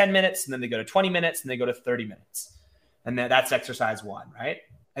go to 10 minutes and then they go to 20 minutes and they go to 30 minutes. And that's exercise 1, right?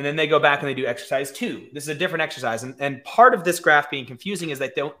 And then they go back and they do exercise 2. This is a different exercise. And part of this graph being confusing is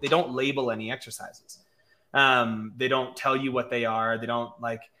that they don't label any exercises. They don't tell you what they are. They don't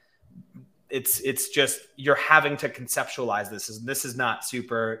like, it's just, you're having to conceptualize this. This is not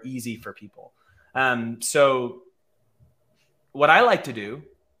super easy for people. So what I like to do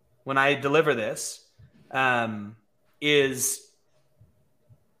when I deliver this is,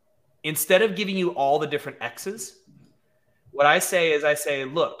 instead of giving you all the different X's, what I say is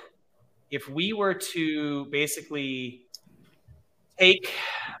look, if we were to basically take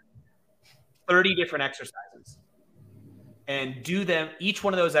 30 different exercises and do them, each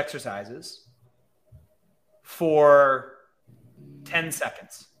one of those exercises for 10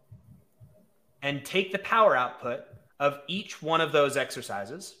 seconds, and take the power output of each one of those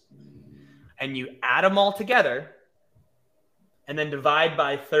exercises and you add them all together and then divide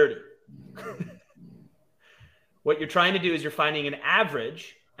by 30. What you're trying to do is you're finding an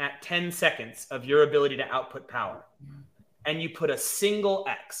average at 10 seconds of your ability to output power. And you put a single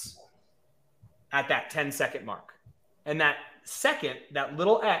X at that 10-second mark. And that second, that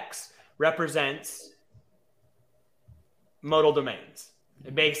little X, represents modal domains.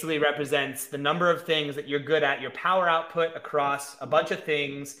 It basically represents the number of things that you're good at, your power output across a bunch of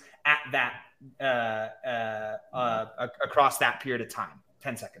things at that across that period of time,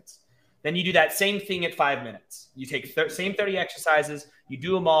 10 seconds. Then you do that same thing at 5 minutes. You take same 30 exercises, you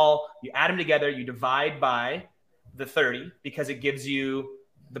do them all, you add them together, you divide by the 30 because it gives you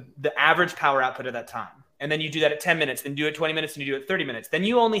the average power output at that time. And then you do that at 10 minutes, then do it 20 minutes, and you do it 30 minutes. Then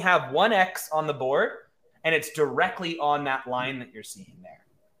you only have one X on the board, and it's directly on that line that you're seeing there.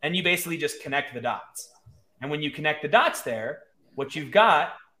 And you basically just connect the dots. And when you connect the dots there, what you've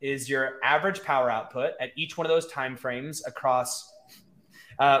got is your average power output at each one of those time frames across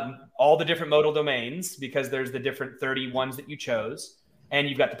all the different modal domains, because there's the different 30 ones that you chose, and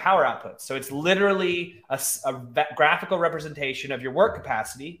you've got the power output. So it's literally a graphical representation of your work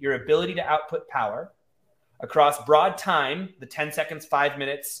capacity, your ability to output power across broad time, the 10 seconds, 5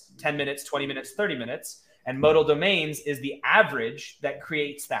 minutes, 10 minutes, 20 minutes, 30 minutes, and modal domains is the average that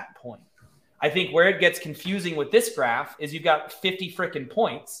creates that point. I think where it gets confusing with this graph is you've got 50 freaking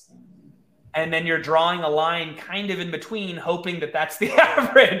points, and then you're drawing a line kind of in between, hoping that that's the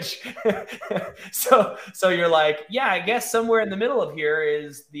average. So you're like, yeah, I guess somewhere in the middle of here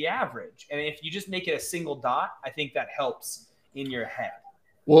is the average. And if you just make it a single dot, I think that helps in your head.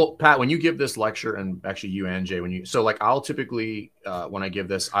 Well, Pat, when you give this lecture, and actually you and Jay, so like I'll typically, when I give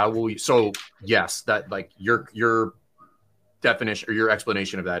this, so yes, that like your definition or your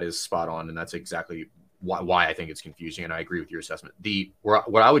explanation of that is spot on. And that's exactly why I think it's confusing, and I agree with your assessment.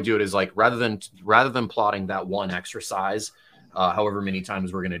 What I would do it is like rather than plotting that one exercise, however many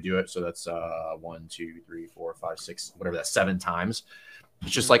times we're going to do it. So that's 1, 2, 3, 4, 5, 6, whatever that 7 times.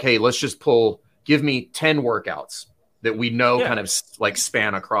 It's just like, hey, let's just give me 10 workouts that we know kind of like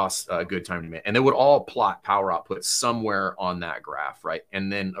span across a good time limit, and they would all plot power output somewhere on that graph, right?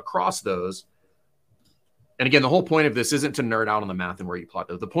 And then across those. And again, the whole point of this isn't to nerd out on the math and where you plot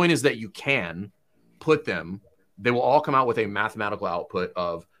those. The point is that you can put them. They will all come out with a mathematical output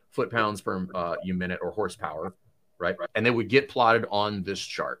of foot-pounds per minute or horsepower, right? And they would get plotted on this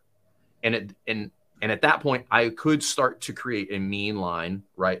chart. And at that point, I could start to create a mean line,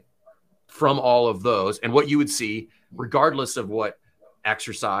 right, from all of those. And what you would see, regardless of what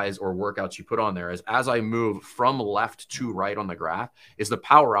exercise or workouts you put on there, is as I move from left to right on the graph, is the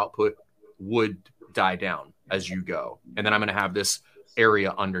power output would die down as you go. And then I'm going to have this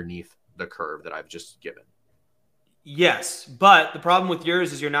area underneath the curve that I've just given. Yes, but the problem with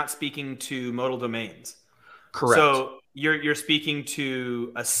yours is you're not speaking to modal domains. Correct. So you're speaking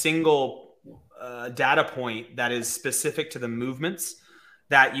to a single data point that is specific to the movements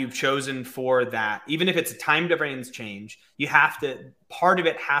that you've chosen for that. Even if it's a time domains change, part of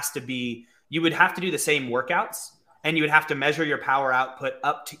it has to be, you would have to do the same workouts, and you would have to measure your power output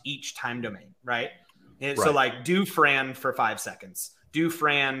up to each time domain, right? And so like do Fran for 5 seconds, do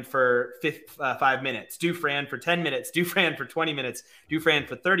Fran for 5 minutes, do Fran for 10 minutes, do Fran for 20 minutes, do Fran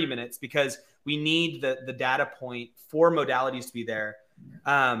for 30 minutes, because we need the data point for modalities to be there.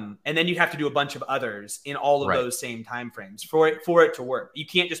 And then you'd have to do a bunch of others in all of those same timeframes for it to work. You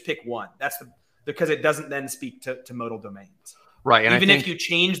can't just pick one. That's because it doesn't then speak to modal domains. Right. And even if you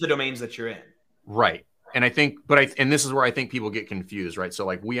change the domains that you're in. Right. And I think, and this is where I think people get confused, right? So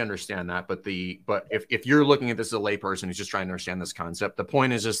like we understand that, but if you're looking at this as a layperson who's just trying to understand this concept, the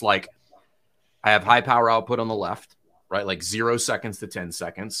point is just like, I have high power output on the left, right? Like 0 seconds to 10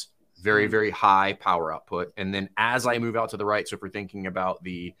 seconds, very, very high power output. And then as I move out to the right, so if we're thinking about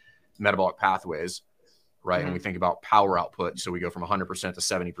the metabolic pathways, right? And we think about power output. So we go from 100% to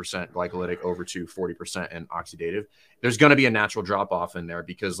 70% glycolytic over to 40% in oxidative. There's going to be a natural drop off in there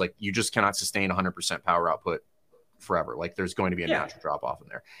because like you just cannot sustain 100% power output forever. Like there's going to be a natural drop off in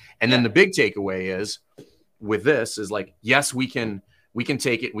there. And then the big takeaway is with this is like, yes, we can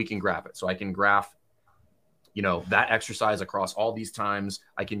take it, we can graph it. So I can graph, that exercise across all these times.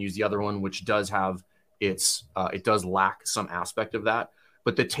 I can use the other one, which does have it does lack some aspect of that.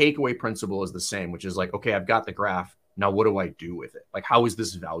 But the takeaway principle is the same, which is like, okay, I've got the graph. Now, what do I do with it? Like, how is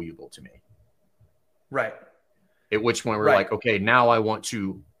this valuable to me? Right. At which point we're like, okay, now I want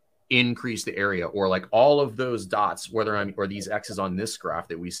to increase the area, or like all of those dots, or these X's on this graph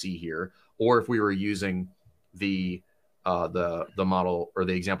that we see here, or if we were using the model or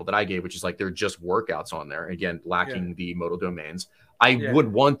the example that I gave, which is like, they're just workouts on there. Again, lacking the modal domains. I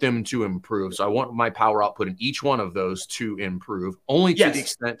would want them to improve. So I want my power output in each one of those to improve only to the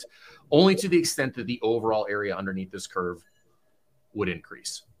extent that the overall area underneath this curve would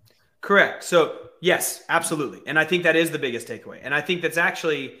increase. Correct. So yes, absolutely. And I think that is the biggest takeaway. And I think that's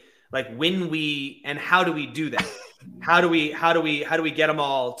actually like how do we do that? How do we get them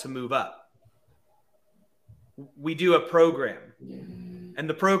all to move up? We do a program, and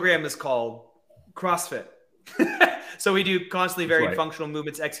the program is called CrossFit. So we do constantly varied functional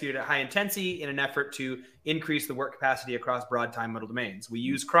movements executed at high intensity in an effort to increase the work capacity across broad time modal domains. We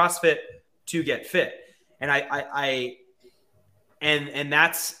use CrossFit to get fit. And and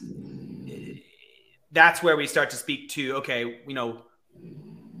that's where we start to speak to, okay,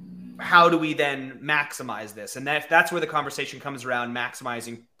 how do we then maximize this? And that's where the conversation comes around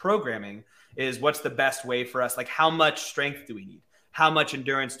maximizing programming is what's the best way for us? Like, how much strength do we need? How much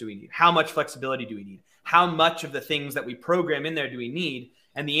endurance do we need? How much flexibility do we need? How much of the things that we program in there do we need?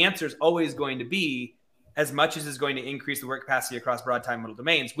 And the answer is always going to be as much as is going to increase the work capacity across broad time modal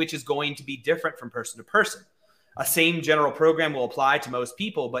domains, which is going to be different from person to person. A same general program will apply to most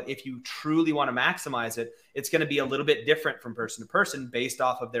people, but if you truly want to maximize it, it's going to be a little bit different from person to person based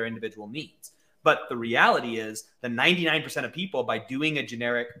off of their individual needs. But the reality is that 99% of people, by doing a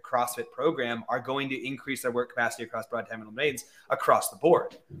generic CrossFit program, are going to increase their work capacity across broad time modal domains across the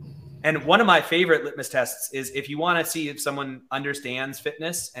board. And one of my favorite litmus tests is if you want to see if someone understands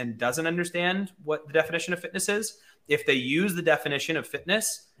fitness and doesn't understand what the definition of fitness is, if they use the definition of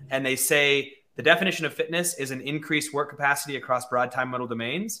fitness and they say the definition of fitness is an increased work capacity across broad time modal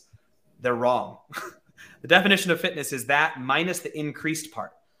domains, they're wrong. The definition of fitness is that minus the increased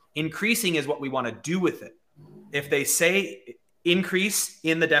part. Increasing is what we want to do with it. If they say increase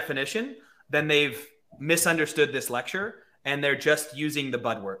in the definition, then they've misunderstood this lecture and they're just using the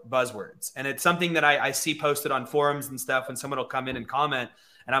buzzwords. And it's something that I see posted on forums and stuff, and someone will come in and comment,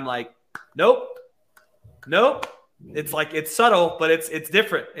 and I'm like, nope. It's like, it's subtle, but it's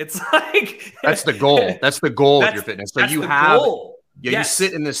different. It's like that's the goal. That's the goal of your fitness. So you have goal. Yeah, yes. You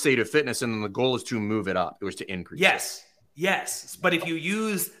sit in this state of fitness, and then the goal is to move it up. It was to increase. Yes. But if you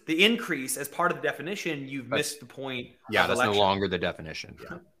use the increase as part of the definition, you've missed the point. Yeah, that's no longer the definition.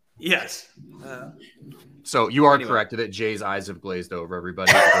 Yeah. Yes. So you are correct that Jay's eyes have glazed over,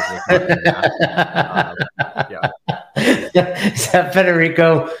 everybody. Is that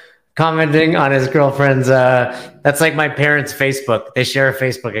Federico commenting on his girlfriend's? That's like my parents' Facebook. They share a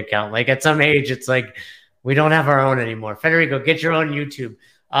Facebook account. Like at some age, it's like we don't have our own anymore. Federico, get your own YouTube.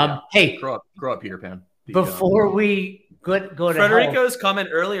 Hey, grow up, Peter Pan. Before we go to Federico's comment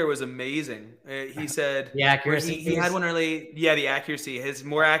earlier was amazing. He said the accuracy. He had one early. Yeah, the accuracy. His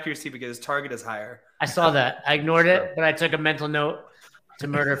more accuracy because his target is higher. I saw that. I ignored it, but I took a mental note to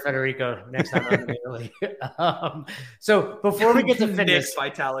murder Federico next time I'm early. So before we get to fitness, Nick's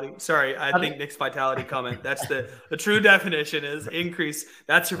vitality. Sorry, I think Nick's vitality comment. That's the true definition is increase.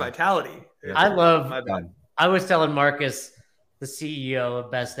 That's your vitality. I was telling Marcus, the CEO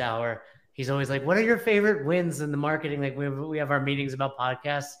of Best Hour, he's always like, what are your favorite wins in the marketing? Like we have our meetings about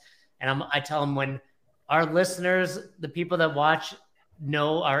podcasts, and I tell him when our listeners, the people that watch,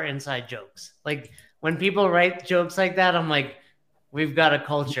 know our inside jokes. Like when people write jokes like that, I'm like, we've got a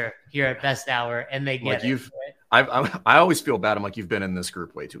culture here at Best Hour, and they get it. Right? I always feel bad. I'm like, you've been in this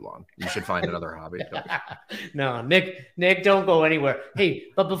group way too long. You should find another hobby. No, Nick, don't go anywhere. Hey,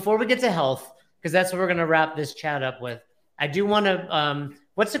 but before we get to health, because that's what we're going to wrap this chat up with, I do want to,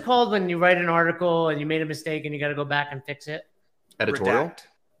 what's it called when you write an article and you made a mistake and you got to go back and fix it? Editorial?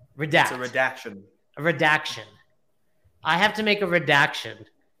 Redact. It's a redaction. A redaction. I have to make a redaction.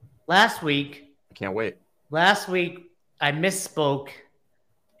 Last week. I can't wait. Last week, I misspoke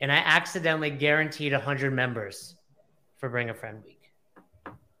and I accidentally guaranteed 100 members for Bring a Friend Week.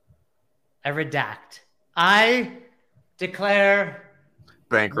 I redact. I declare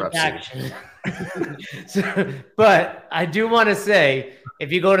bankruptcy. But I do want to say,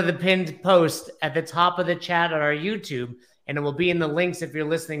 if you go to the pinned post at the top of the chat on our YouTube, and it will be in the links if you're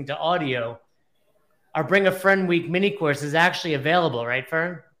listening to audio, our Bring a Friend Week mini course is actually available, right,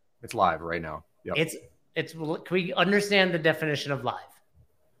 Fern? It's live right now. Yep. Can we understand the definition of live?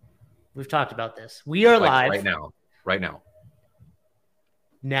 We've talked about this. We are live right now.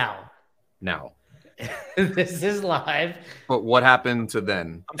 Now. This is live. But what happened to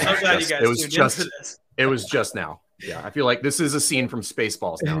then? I'm so glad you guys tuned into this. It was just now. Yeah, I feel like this is a scene from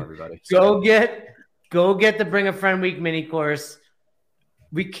Spaceballs now, everybody. So. Go get the Bring a Friend Week mini course.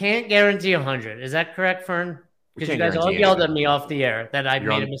 We can't guarantee 100. Is that correct, Fern? Because you guys all yelled at me off the air that I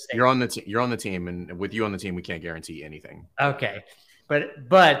made a mistake. You're on the team, and with you on the team, we can't guarantee anything. Okay,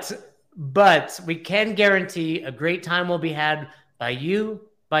 but we can guarantee a great time will be had by you,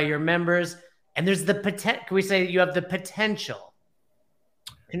 by your members, and there's the potential. Can we say you have the potential?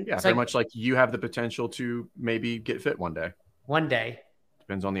 Yeah, very much like you have the potential to maybe get fit one day. One day.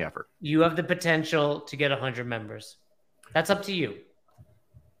 Depends on the effort. You have the potential to get 100 members. That's up to you.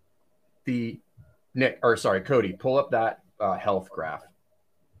 Cody, pull up that health graph.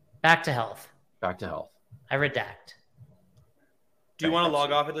 Back to health. I redact. Do you want to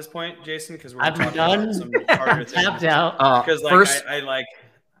log off at this point, Jason? Because we're talking about some harder things. Tapped out. Because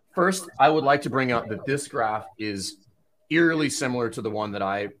First, I would like to bring up that this graph is eerily similar to the one that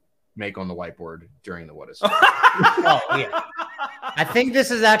I make on the whiteboard during the What Is. Oh, yeah. I think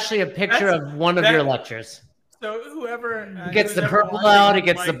this is actually a picture of one of your lectures. So whoever gets the purple out, he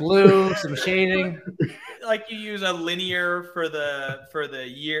gets the blue, some shading. Like you use a linear for the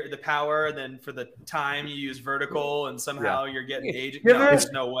year, the power, and then for the time you use vertical, and somehow you're getting age.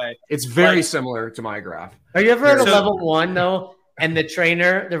 There's no way. It's very similar to my graph. Are you ever at a level 1 though, and the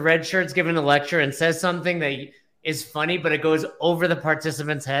trainer, the red shirt's giving a lecture and says something that is funny, but it goes over the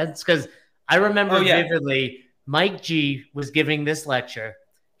participants' heads? Because I remember vividly, Mike G was giving this lecture.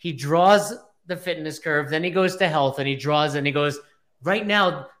 He draws the fitness curve, then he goes to health, and he draws, and he goes, right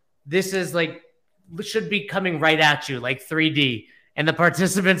now, this is like, should be coming right at you, like 3D. And the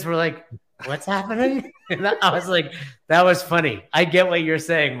participants were like, what's happening? And I was like, that was funny. I get what you're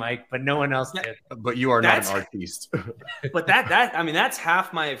saying, Mike, but no one else did. But you are not an artiste. But that's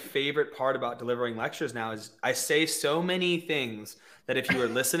half my favorite part about delivering lectures now is I say so many things that if you were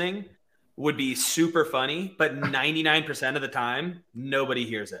listening would be super funny, but 99% of the time, nobody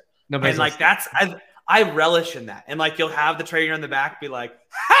hears it. And like, I relish in that. And like, you'll have the trainer in the back be like,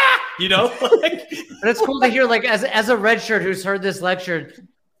 ha! You know, like, but it's cool to hear, like, as a red shirt who's heard this lecture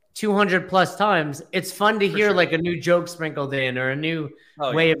 200 plus times, it's fun to hear like a new joke sprinkled in or a new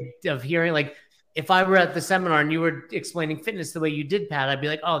way of hearing. Like if I were at the seminar and you were explaining fitness the way you did, Pat, I'd be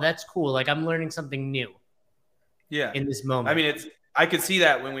like, oh, that's cool. Like I'm learning something new. Yeah. In this moment. I mean, I could see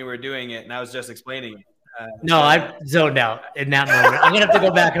that when we were doing it and I was just explaining. No, I zoned out in that moment. I'm gonna have to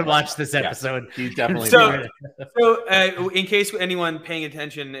go back and watch this episode. He's definitely so in case anyone paying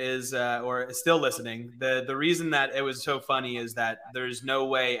attention is or is still listening, the reason that it was so funny is that there's no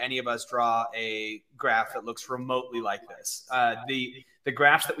way any of us draw a graph that looks remotely like this. The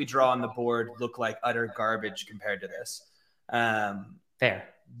graphs that we draw on the board look like utter garbage compared to this. Fair.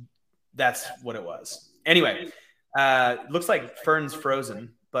 That's what it was. Anyway, looks like Fern's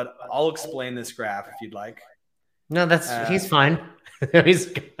frozen. But I'll explain this graph if you'd like. No, he's fine. he's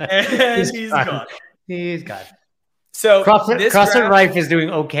gone. He's gone. So CrossFit Rife is doing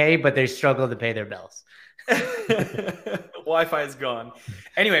okay, but they struggle to pay their bills. Wi-Fi is gone.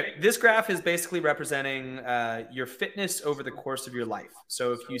 Anyway, this graph is basically representing your fitness over the course of your life.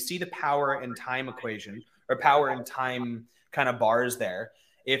 So if you see the power and time equation or power and time kind of bars there,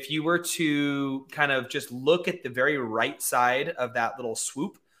 if you were to kind of just look at the very right side of that little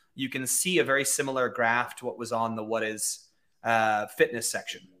swoop, you can see a very similar graph to what was on the what is fitness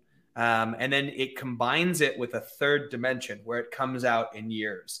section. And then it combines it with a third dimension where it comes out in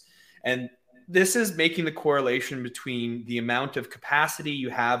years. And this is making the correlation between the amount of capacity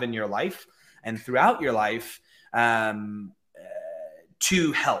you have in your life and throughout your life to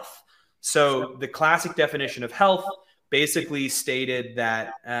health. So the classic definition of health basically stated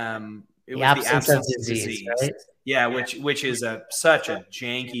that it was the absence of disease. Right? Yeah, which is such a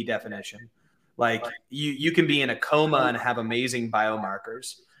janky definition. Like you can be in a coma and have amazing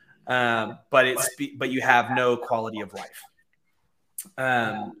biomarkers, but you have no quality of life.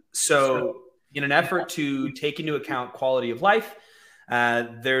 So in an effort to take into account quality of life,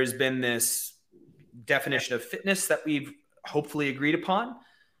 there's been this definition of fitness that we've hopefully agreed upon.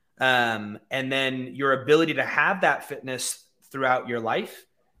 And then your ability to have that fitness throughout your life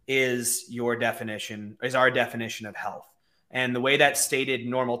is our definition of health. And the way that's stated in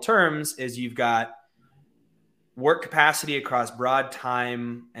normal terms is you've got work capacity across broad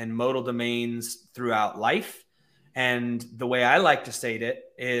time and modal domains throughout life. And the way I like to state it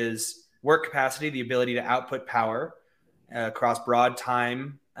is work capacity, the ability to output power across broad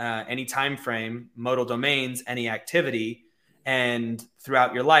time, any time frame, modal domains, any activity. And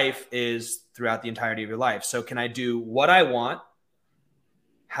throughout your life is throughout the entirety of your life. So can I do what I want,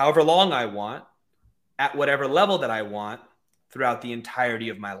 however long I want, at whatever level that I want throughout the entirety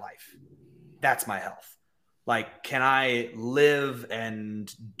of my life? That's my health. Like, can I live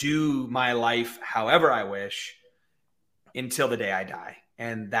and do my life however I wish until the day I die?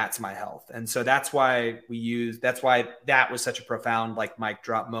 And that's my health. And so that's why that was such a profound, like, mic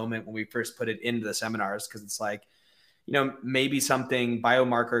drop moment when we first put it into the seminars. Cause it's like, maybe something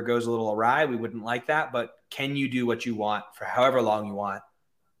biomarker goes a little awry. We wouldn't like that, but can you do what you want for however long you want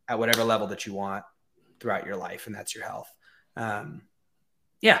at whatever level that you want throughout your life? And that's your health.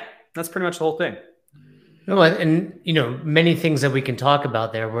 Yeah, that's pretty much the whole thing. No, and many things that we can talk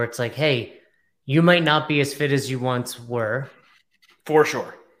about there where it's like, hey, you might not be as fit as you once were. For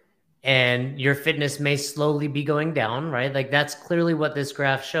sure. And your fitness may slowly be going down, right? Like that's clearly what this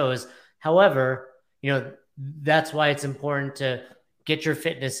graph shows. However, that's why it's important to get your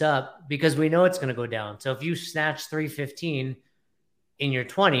fitness up because we know it's going to go down. So if you snatch 315 in your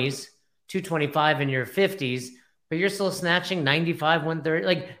 20s, 225 in your 50s, but you're still snatching 95, 130,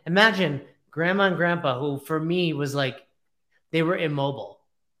 like imagine grandma and grandpa who for me was like, they were immobile.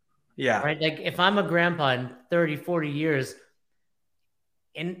 Yeah. Right. Like if I'm a grandpa in 30, 40 years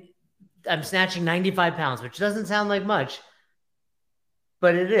and I'm snatching 95 pounds, which doesn't sound like much,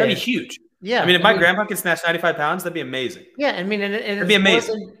 but it is. That'd be huge. Yeah. I mean, if my grandpa could snatch 95 pounds, that'd be amazing. Yeah. I mean, and it'd be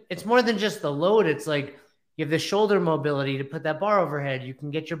amazing. It's more than just the load. It's like you have the shoulder mobility to put that bar overhead. You can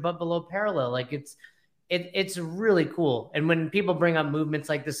get your butt below parallel. Like it's really cool. And when people bring up movements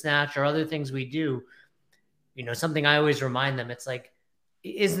like the snatch or other things we do, something I always remind them, it's like,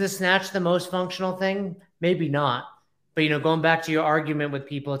 is the snatch the most functional thing? Maybe not. But, going back to your argument with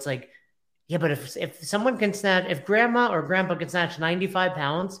people, it's like, yeah, but if someone can snatch, if grandma or grandpa can snatch 95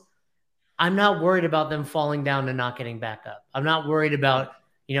 pounds, I'm not worried about them falling down and not getting back up. I'm not worried about,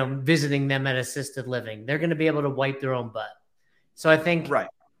 visiting them at assisted living. They're going to be able to wipe their own butt. So I think, right.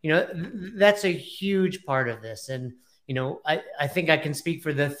 That's a huge part of this. And, I think I can speak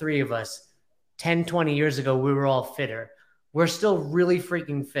for the three of us. 10, 20 years ago, we were all fitter. We're still really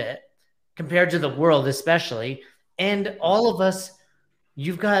freaking fit compared to the world, especially. And all of us,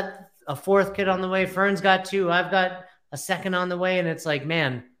 you've got a fourth kid on the way. Fern's got two. I've got a second on the way. And it's like,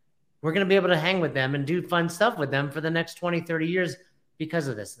 man, we're going to be able to hang with them and do fun stuff with them for the next 20, 30 years because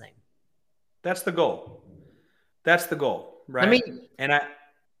of this thing. That's the goal. That's the goal, right? I mean, and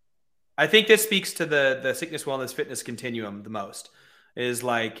I think this speaks to the sickness, wellness, fitness continuum the most. Is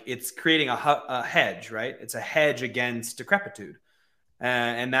like it's creating a hedge, right? It's a hedge against decrepitude,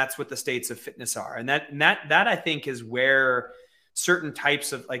 and that's what the states of fitness are. And that I think is where certain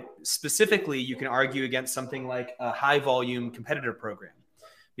types of, like, specifically, you can argue against something like a high volume competitor program,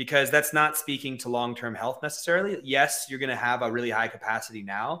 because that's not speaking to long-term health necessarily. Yes, you're going to have a really high capacity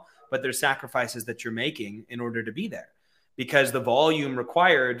now, but there's sacrifices that you're making in order to be there, because the volume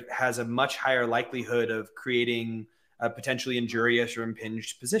required has a much higher likelihood of creating a potentially injurious or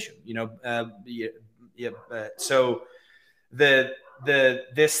impinged position. So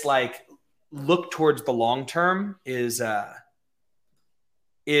this like look towards the long term is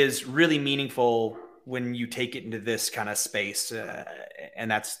really meaningful when you take it into this kind of space,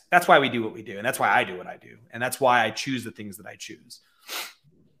 and that's why we do what we do, and that's why I do what I do, and that's why I choose the things that I choose.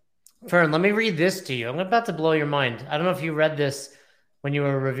 Fern, let me read this to you. I'm about to blow your mind. I don't know if you read this when you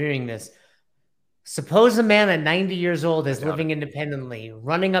were reviewing this. Suppose a man at 90 years old is living independently,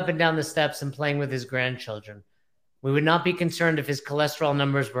 running up and down the steps and playing with his grandchildren. We would not be concerned if his cholesterol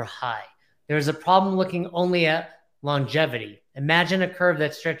numbers were high. There is a problem looking only at longevity. Imagine a curve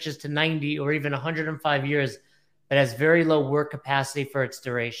that stretches to 90 or even 105 years, but has very low work capacity for its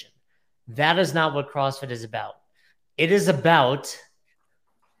duration. That is not what CrossFit is about. It is about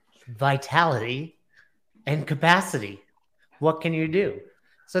vitality and capacity. What can you do?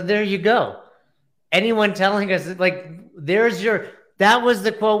 So there you go. Anyone telling us, like, that was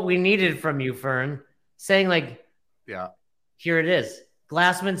the quote we needed from you, Fern, saying, like, yeah, here it is.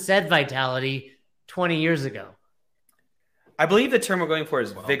 Glassman said vitality 20 years ago. I believe the term we're going for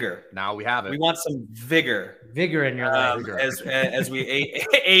is vigor. Now we have it. We want some vigor. Vigor in your life. As we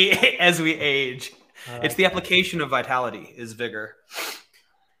age. It's the application of vitality is vigor.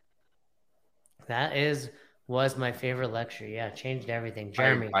 That was my favorite lecture. Yeah, changed everything.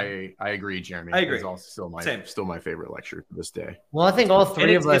 Jeremy. I agree, Jeremy. I agree. It's also still my favorite lecture to this day. Well, I think all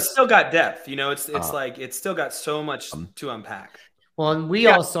three of us. It's still got depth. It's still got so much to unpack. Well, and we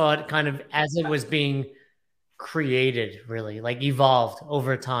all saw it kind of as it was being created, really, like evolved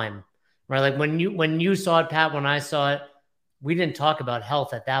over time, right? Like when you saw it, Pat, when I saw it, we didn't talk about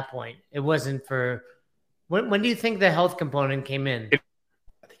health at that point. It wasn't for when do you think the health component came in?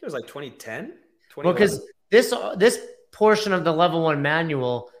 I think it was like 2010. Well, because this portion of the level 1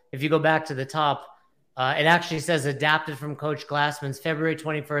 manual, if you go back to the top, it actually says adapted from Coach Glassman's February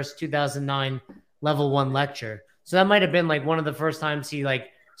 21st, 2009 level 1 lecture. So that might have been like one of the first times he like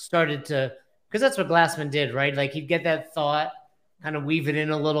started to, because that's what Glassman did, right? Like he'd get that thought, kind of weave it in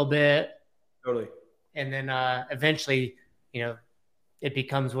a little bit. Totally. And then eventually, it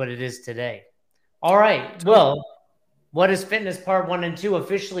becomes what it is today. All right. Well, what is fitness part 1 and 2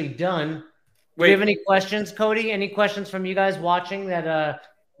 officially done? Do you have any questions, Cody? Any questions from you guys watching that?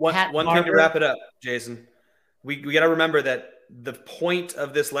 One thing to wrap it up, Jason. We got to remember that the point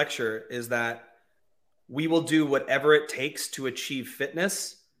of this lecture is that we will do whatever it takes to achieve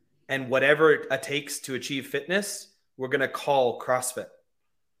fitness, and whatever it takes to achieve fitness, we're going to call CrossFit.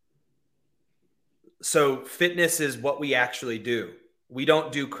 So fitness is what we actually do. We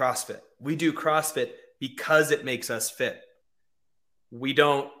don't do CrossFit. We do CrossFit because it makes us fit. We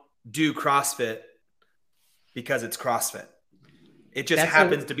don't do CrossFit because it's CrossFit. It just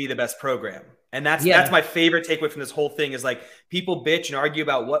happens to be the best program. And that's my favorite takeaway from this whole thing is like people bitch and argue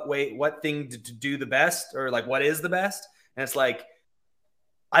about what thing to do the best or like what is the best. And it's like,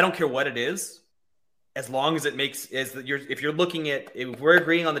 I don't care what it is, as long as it makes if we're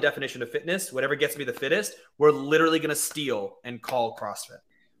agreeing on the definition of fitness, whatever gets me the fittest, we're literally going to steal and call CrossFit.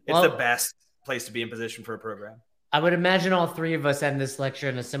 It's the best place to be in position for a program. I would imagine all three of us end this lecture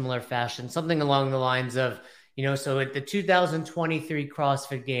in a similar fashion, something along the lines of, so at the 2023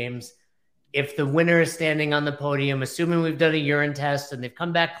 CrossFit Games, if the winner is standing on the podium, assuming we've done a urine test and they've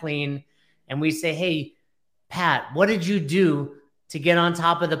come back clean, and we say, hey, Pat, what did you do to get on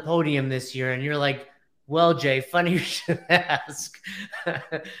top of the podium this year? And you're like, well, Jay, funny you should ask.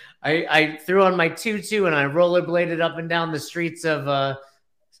 I threw on my tutu and I rollerbladed up and down the streets of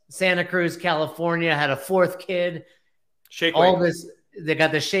Santa Cruz, California. Had a fourth kid. Shake weight. They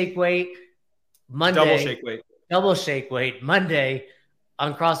got the shake weight. Monday. Double shake weight. Monday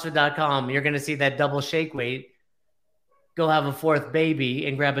on CrossFit.com, you're going to see that double shake weight. Go have a fourth baby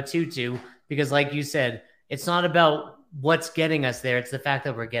and grab a tutu because, like you said, it's not about what's getting us there. It's the fact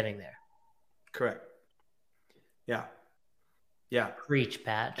that we're getting there. Correct. Yeah. Yeah. Preach,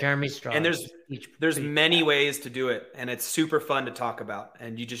 Pat. Jeremy Strong. And there's many ways to do it, and it's super fun to talk about.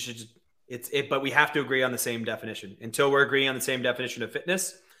 And you just should But we have to agree on the same definition. Until we're agreeing on the same definition of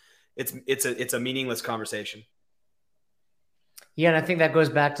fitness, it's a meaningless conversation. Yeah, and I think that goes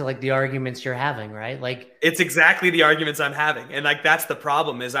back to like the arguments you're having, right? Like it's exactly the arguments I'm having. And like that's the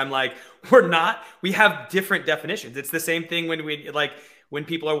problem is I'm like, we have different definitions. It's the same thing when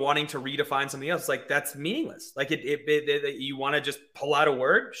people are wanting to redefine something else, like that's meaningless. Like you want to just pull out a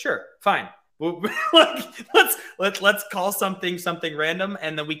word? Sure, fine. Like let's call something random,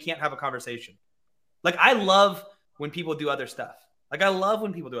 and then we can't have a conversation. Like I love when people do other stuff.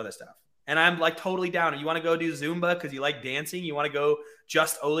 And I'm like totally down. You want to go do Zumba because you like dancing? You want to go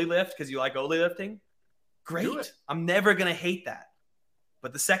just Oli lift because you like Oli lifting? Great. I'm never going to hate that.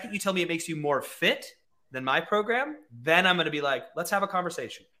 But the second you tell me it makes you more fit than my program, then I'm going to be like, let's have a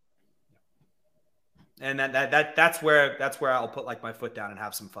conversation. And that's where I'll put like my foot down and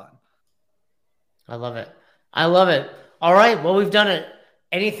have some fun. I love it. All right. Well, we've done it.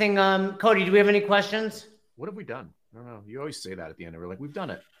 Anything, Cody, do we have any questions? What have we done? I don't know. You always say that at the end. We're like, we've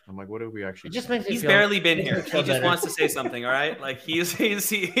done it. I'm like, what have we actually? It just makes me he's feel, barely been here. He just wants to say something. All right, like he.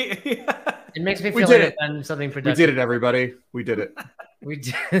 It makes me feel we did like it. I've done something productive. We did it, everybody. We did it. We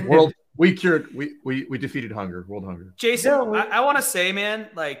did. We cured. We defeated hunger. World hunger. Jason, I want to say, man,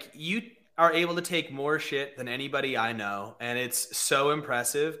 like you are able to take more shit than anybody I know, and it's so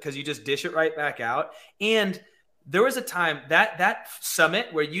impressive because you just dish it right back out. And there was a time that summit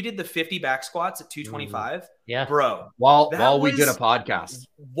where you did the 50 back squats at 225. Yeah, bro. While we did a podcast.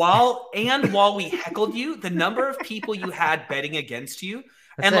 While we heckled you, the number of people you had betting against you.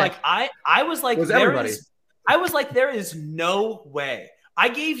 That's and it. like I was like, there is no way. I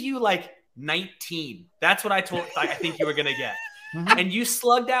gave you like 19. That's what I think you were gonna get. And you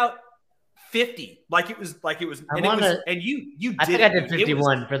slugged out 50. Like it was and you did. I think I did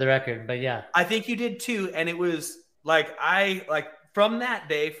 51 for the record, but yeah. I think you did too. And it was like from that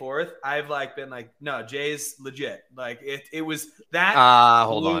day forth, I've like been like, no, Jay's legit. Like it was that.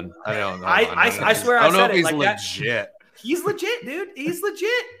 Hold on. I don't know. I swear I said it. He's like legit. That. He's legit, dude. He's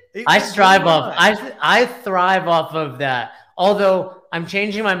legit. I strive off. I thrive off of that. Although I'm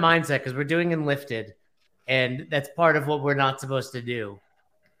changing my mindset because we're doing Enlifted, and that's part of what we're not supposed to do.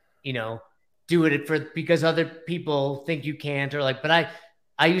 You know, do it because other people think you can't, or like. But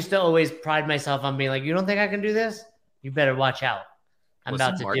I used to always pride myself on being like, you don't think I can do this? You better watch out. I'm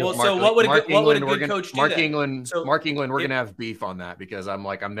about to do it. So what would a good coach do? Mark England, we're gonna have beef on that because I'm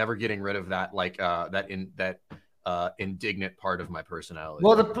never getting rid of that indignant part of my personality.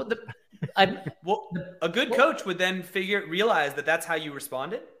 Well, a good coach would then realize that that's how you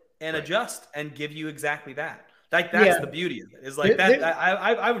responded and adjust and give you exactly that. Like that's the beauty of it. Is like that.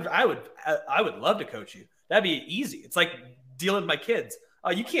 I would love to coach you. That'd be easy. It's like dealing with my kids. Oh,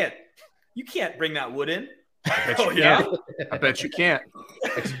 you can't bring that wood in. I bet you can't.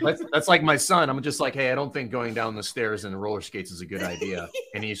 That's like my son. I'm just like, hey, I don't think going down the stairs in roller skates is a good idea.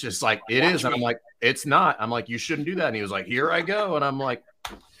 And he's just like, it is. And I'm like, it's not. I'm like, you shouldn't do that. And he was like, here I go. And I'm like,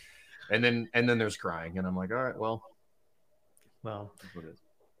 and then there's crying. And I'm like, all right, well,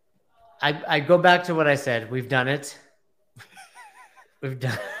 I go back to what I said. We've done it. We've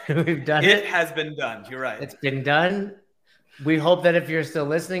done it. It has been done. You're right. It's been done. We hope that if you're still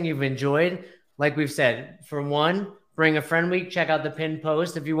listening, you've enjoyed. Like we've said, for one, bring a friend week. Check out the pinned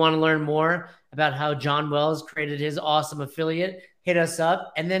post. If you want to learn more about how John Wells created his awesome affiliate, hit us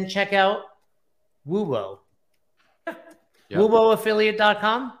up. And then check out Woowo. Yep.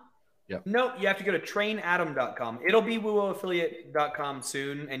 WooWoAffiliate.com? Yep. No, you have to go to trainadam.com. It'll be WooWoAffiliate.com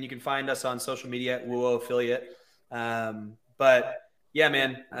soon, and you can find us on social media at WooWoAffiliate. But yeah,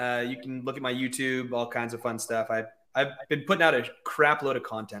 man, you can look at my YouTube, all kinds of fun stuff. I've been putting out a crap load of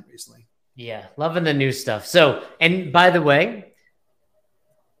content recently. Yeah, loving the new stuff. So, and by the way,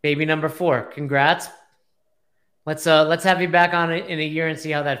 baby number 4, congrats. Let's have you back on it in a year and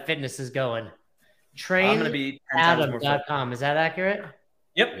see how that fitness is going. Trainadam.com. Is that accurate?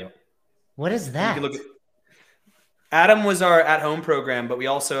 Yep. What is that? You can look at Adam was our at-home program, but we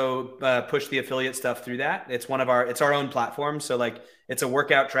also push the affiliate stuff through that. It's our own platform. So like it's a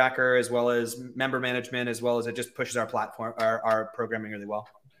workout tracker as well as member management, as well as it just pushes our platform, our programming really well.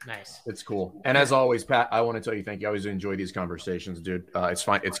 Nice. It's cool. And as always, Pat, I want to tell you thank you. I always enjoy these conversations, dude. It's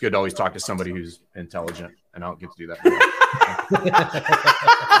fine. It's good to always talk to somebody who's intelligent, and I don't get to do that.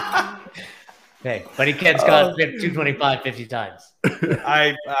 Hey, but he can't squat 225 50 times.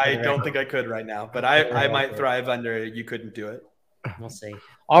 I don't think I could right now, but I might thrive under you couldn't do it. We'll see.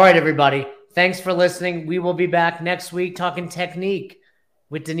 All right, everybody. Thanks for listening. We will be back next week talking technique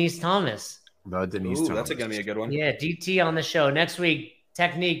with Denise Thomas. That's going to be a good one. Yeah, DT on the show. Next week,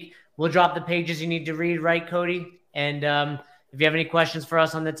 technique. We'll drop the pages you need to read, right, Cody? And If you have any questions for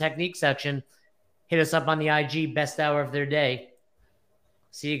us on the technique section, hit us up on the IG, best hour of their day.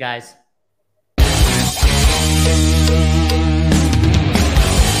 See you guys.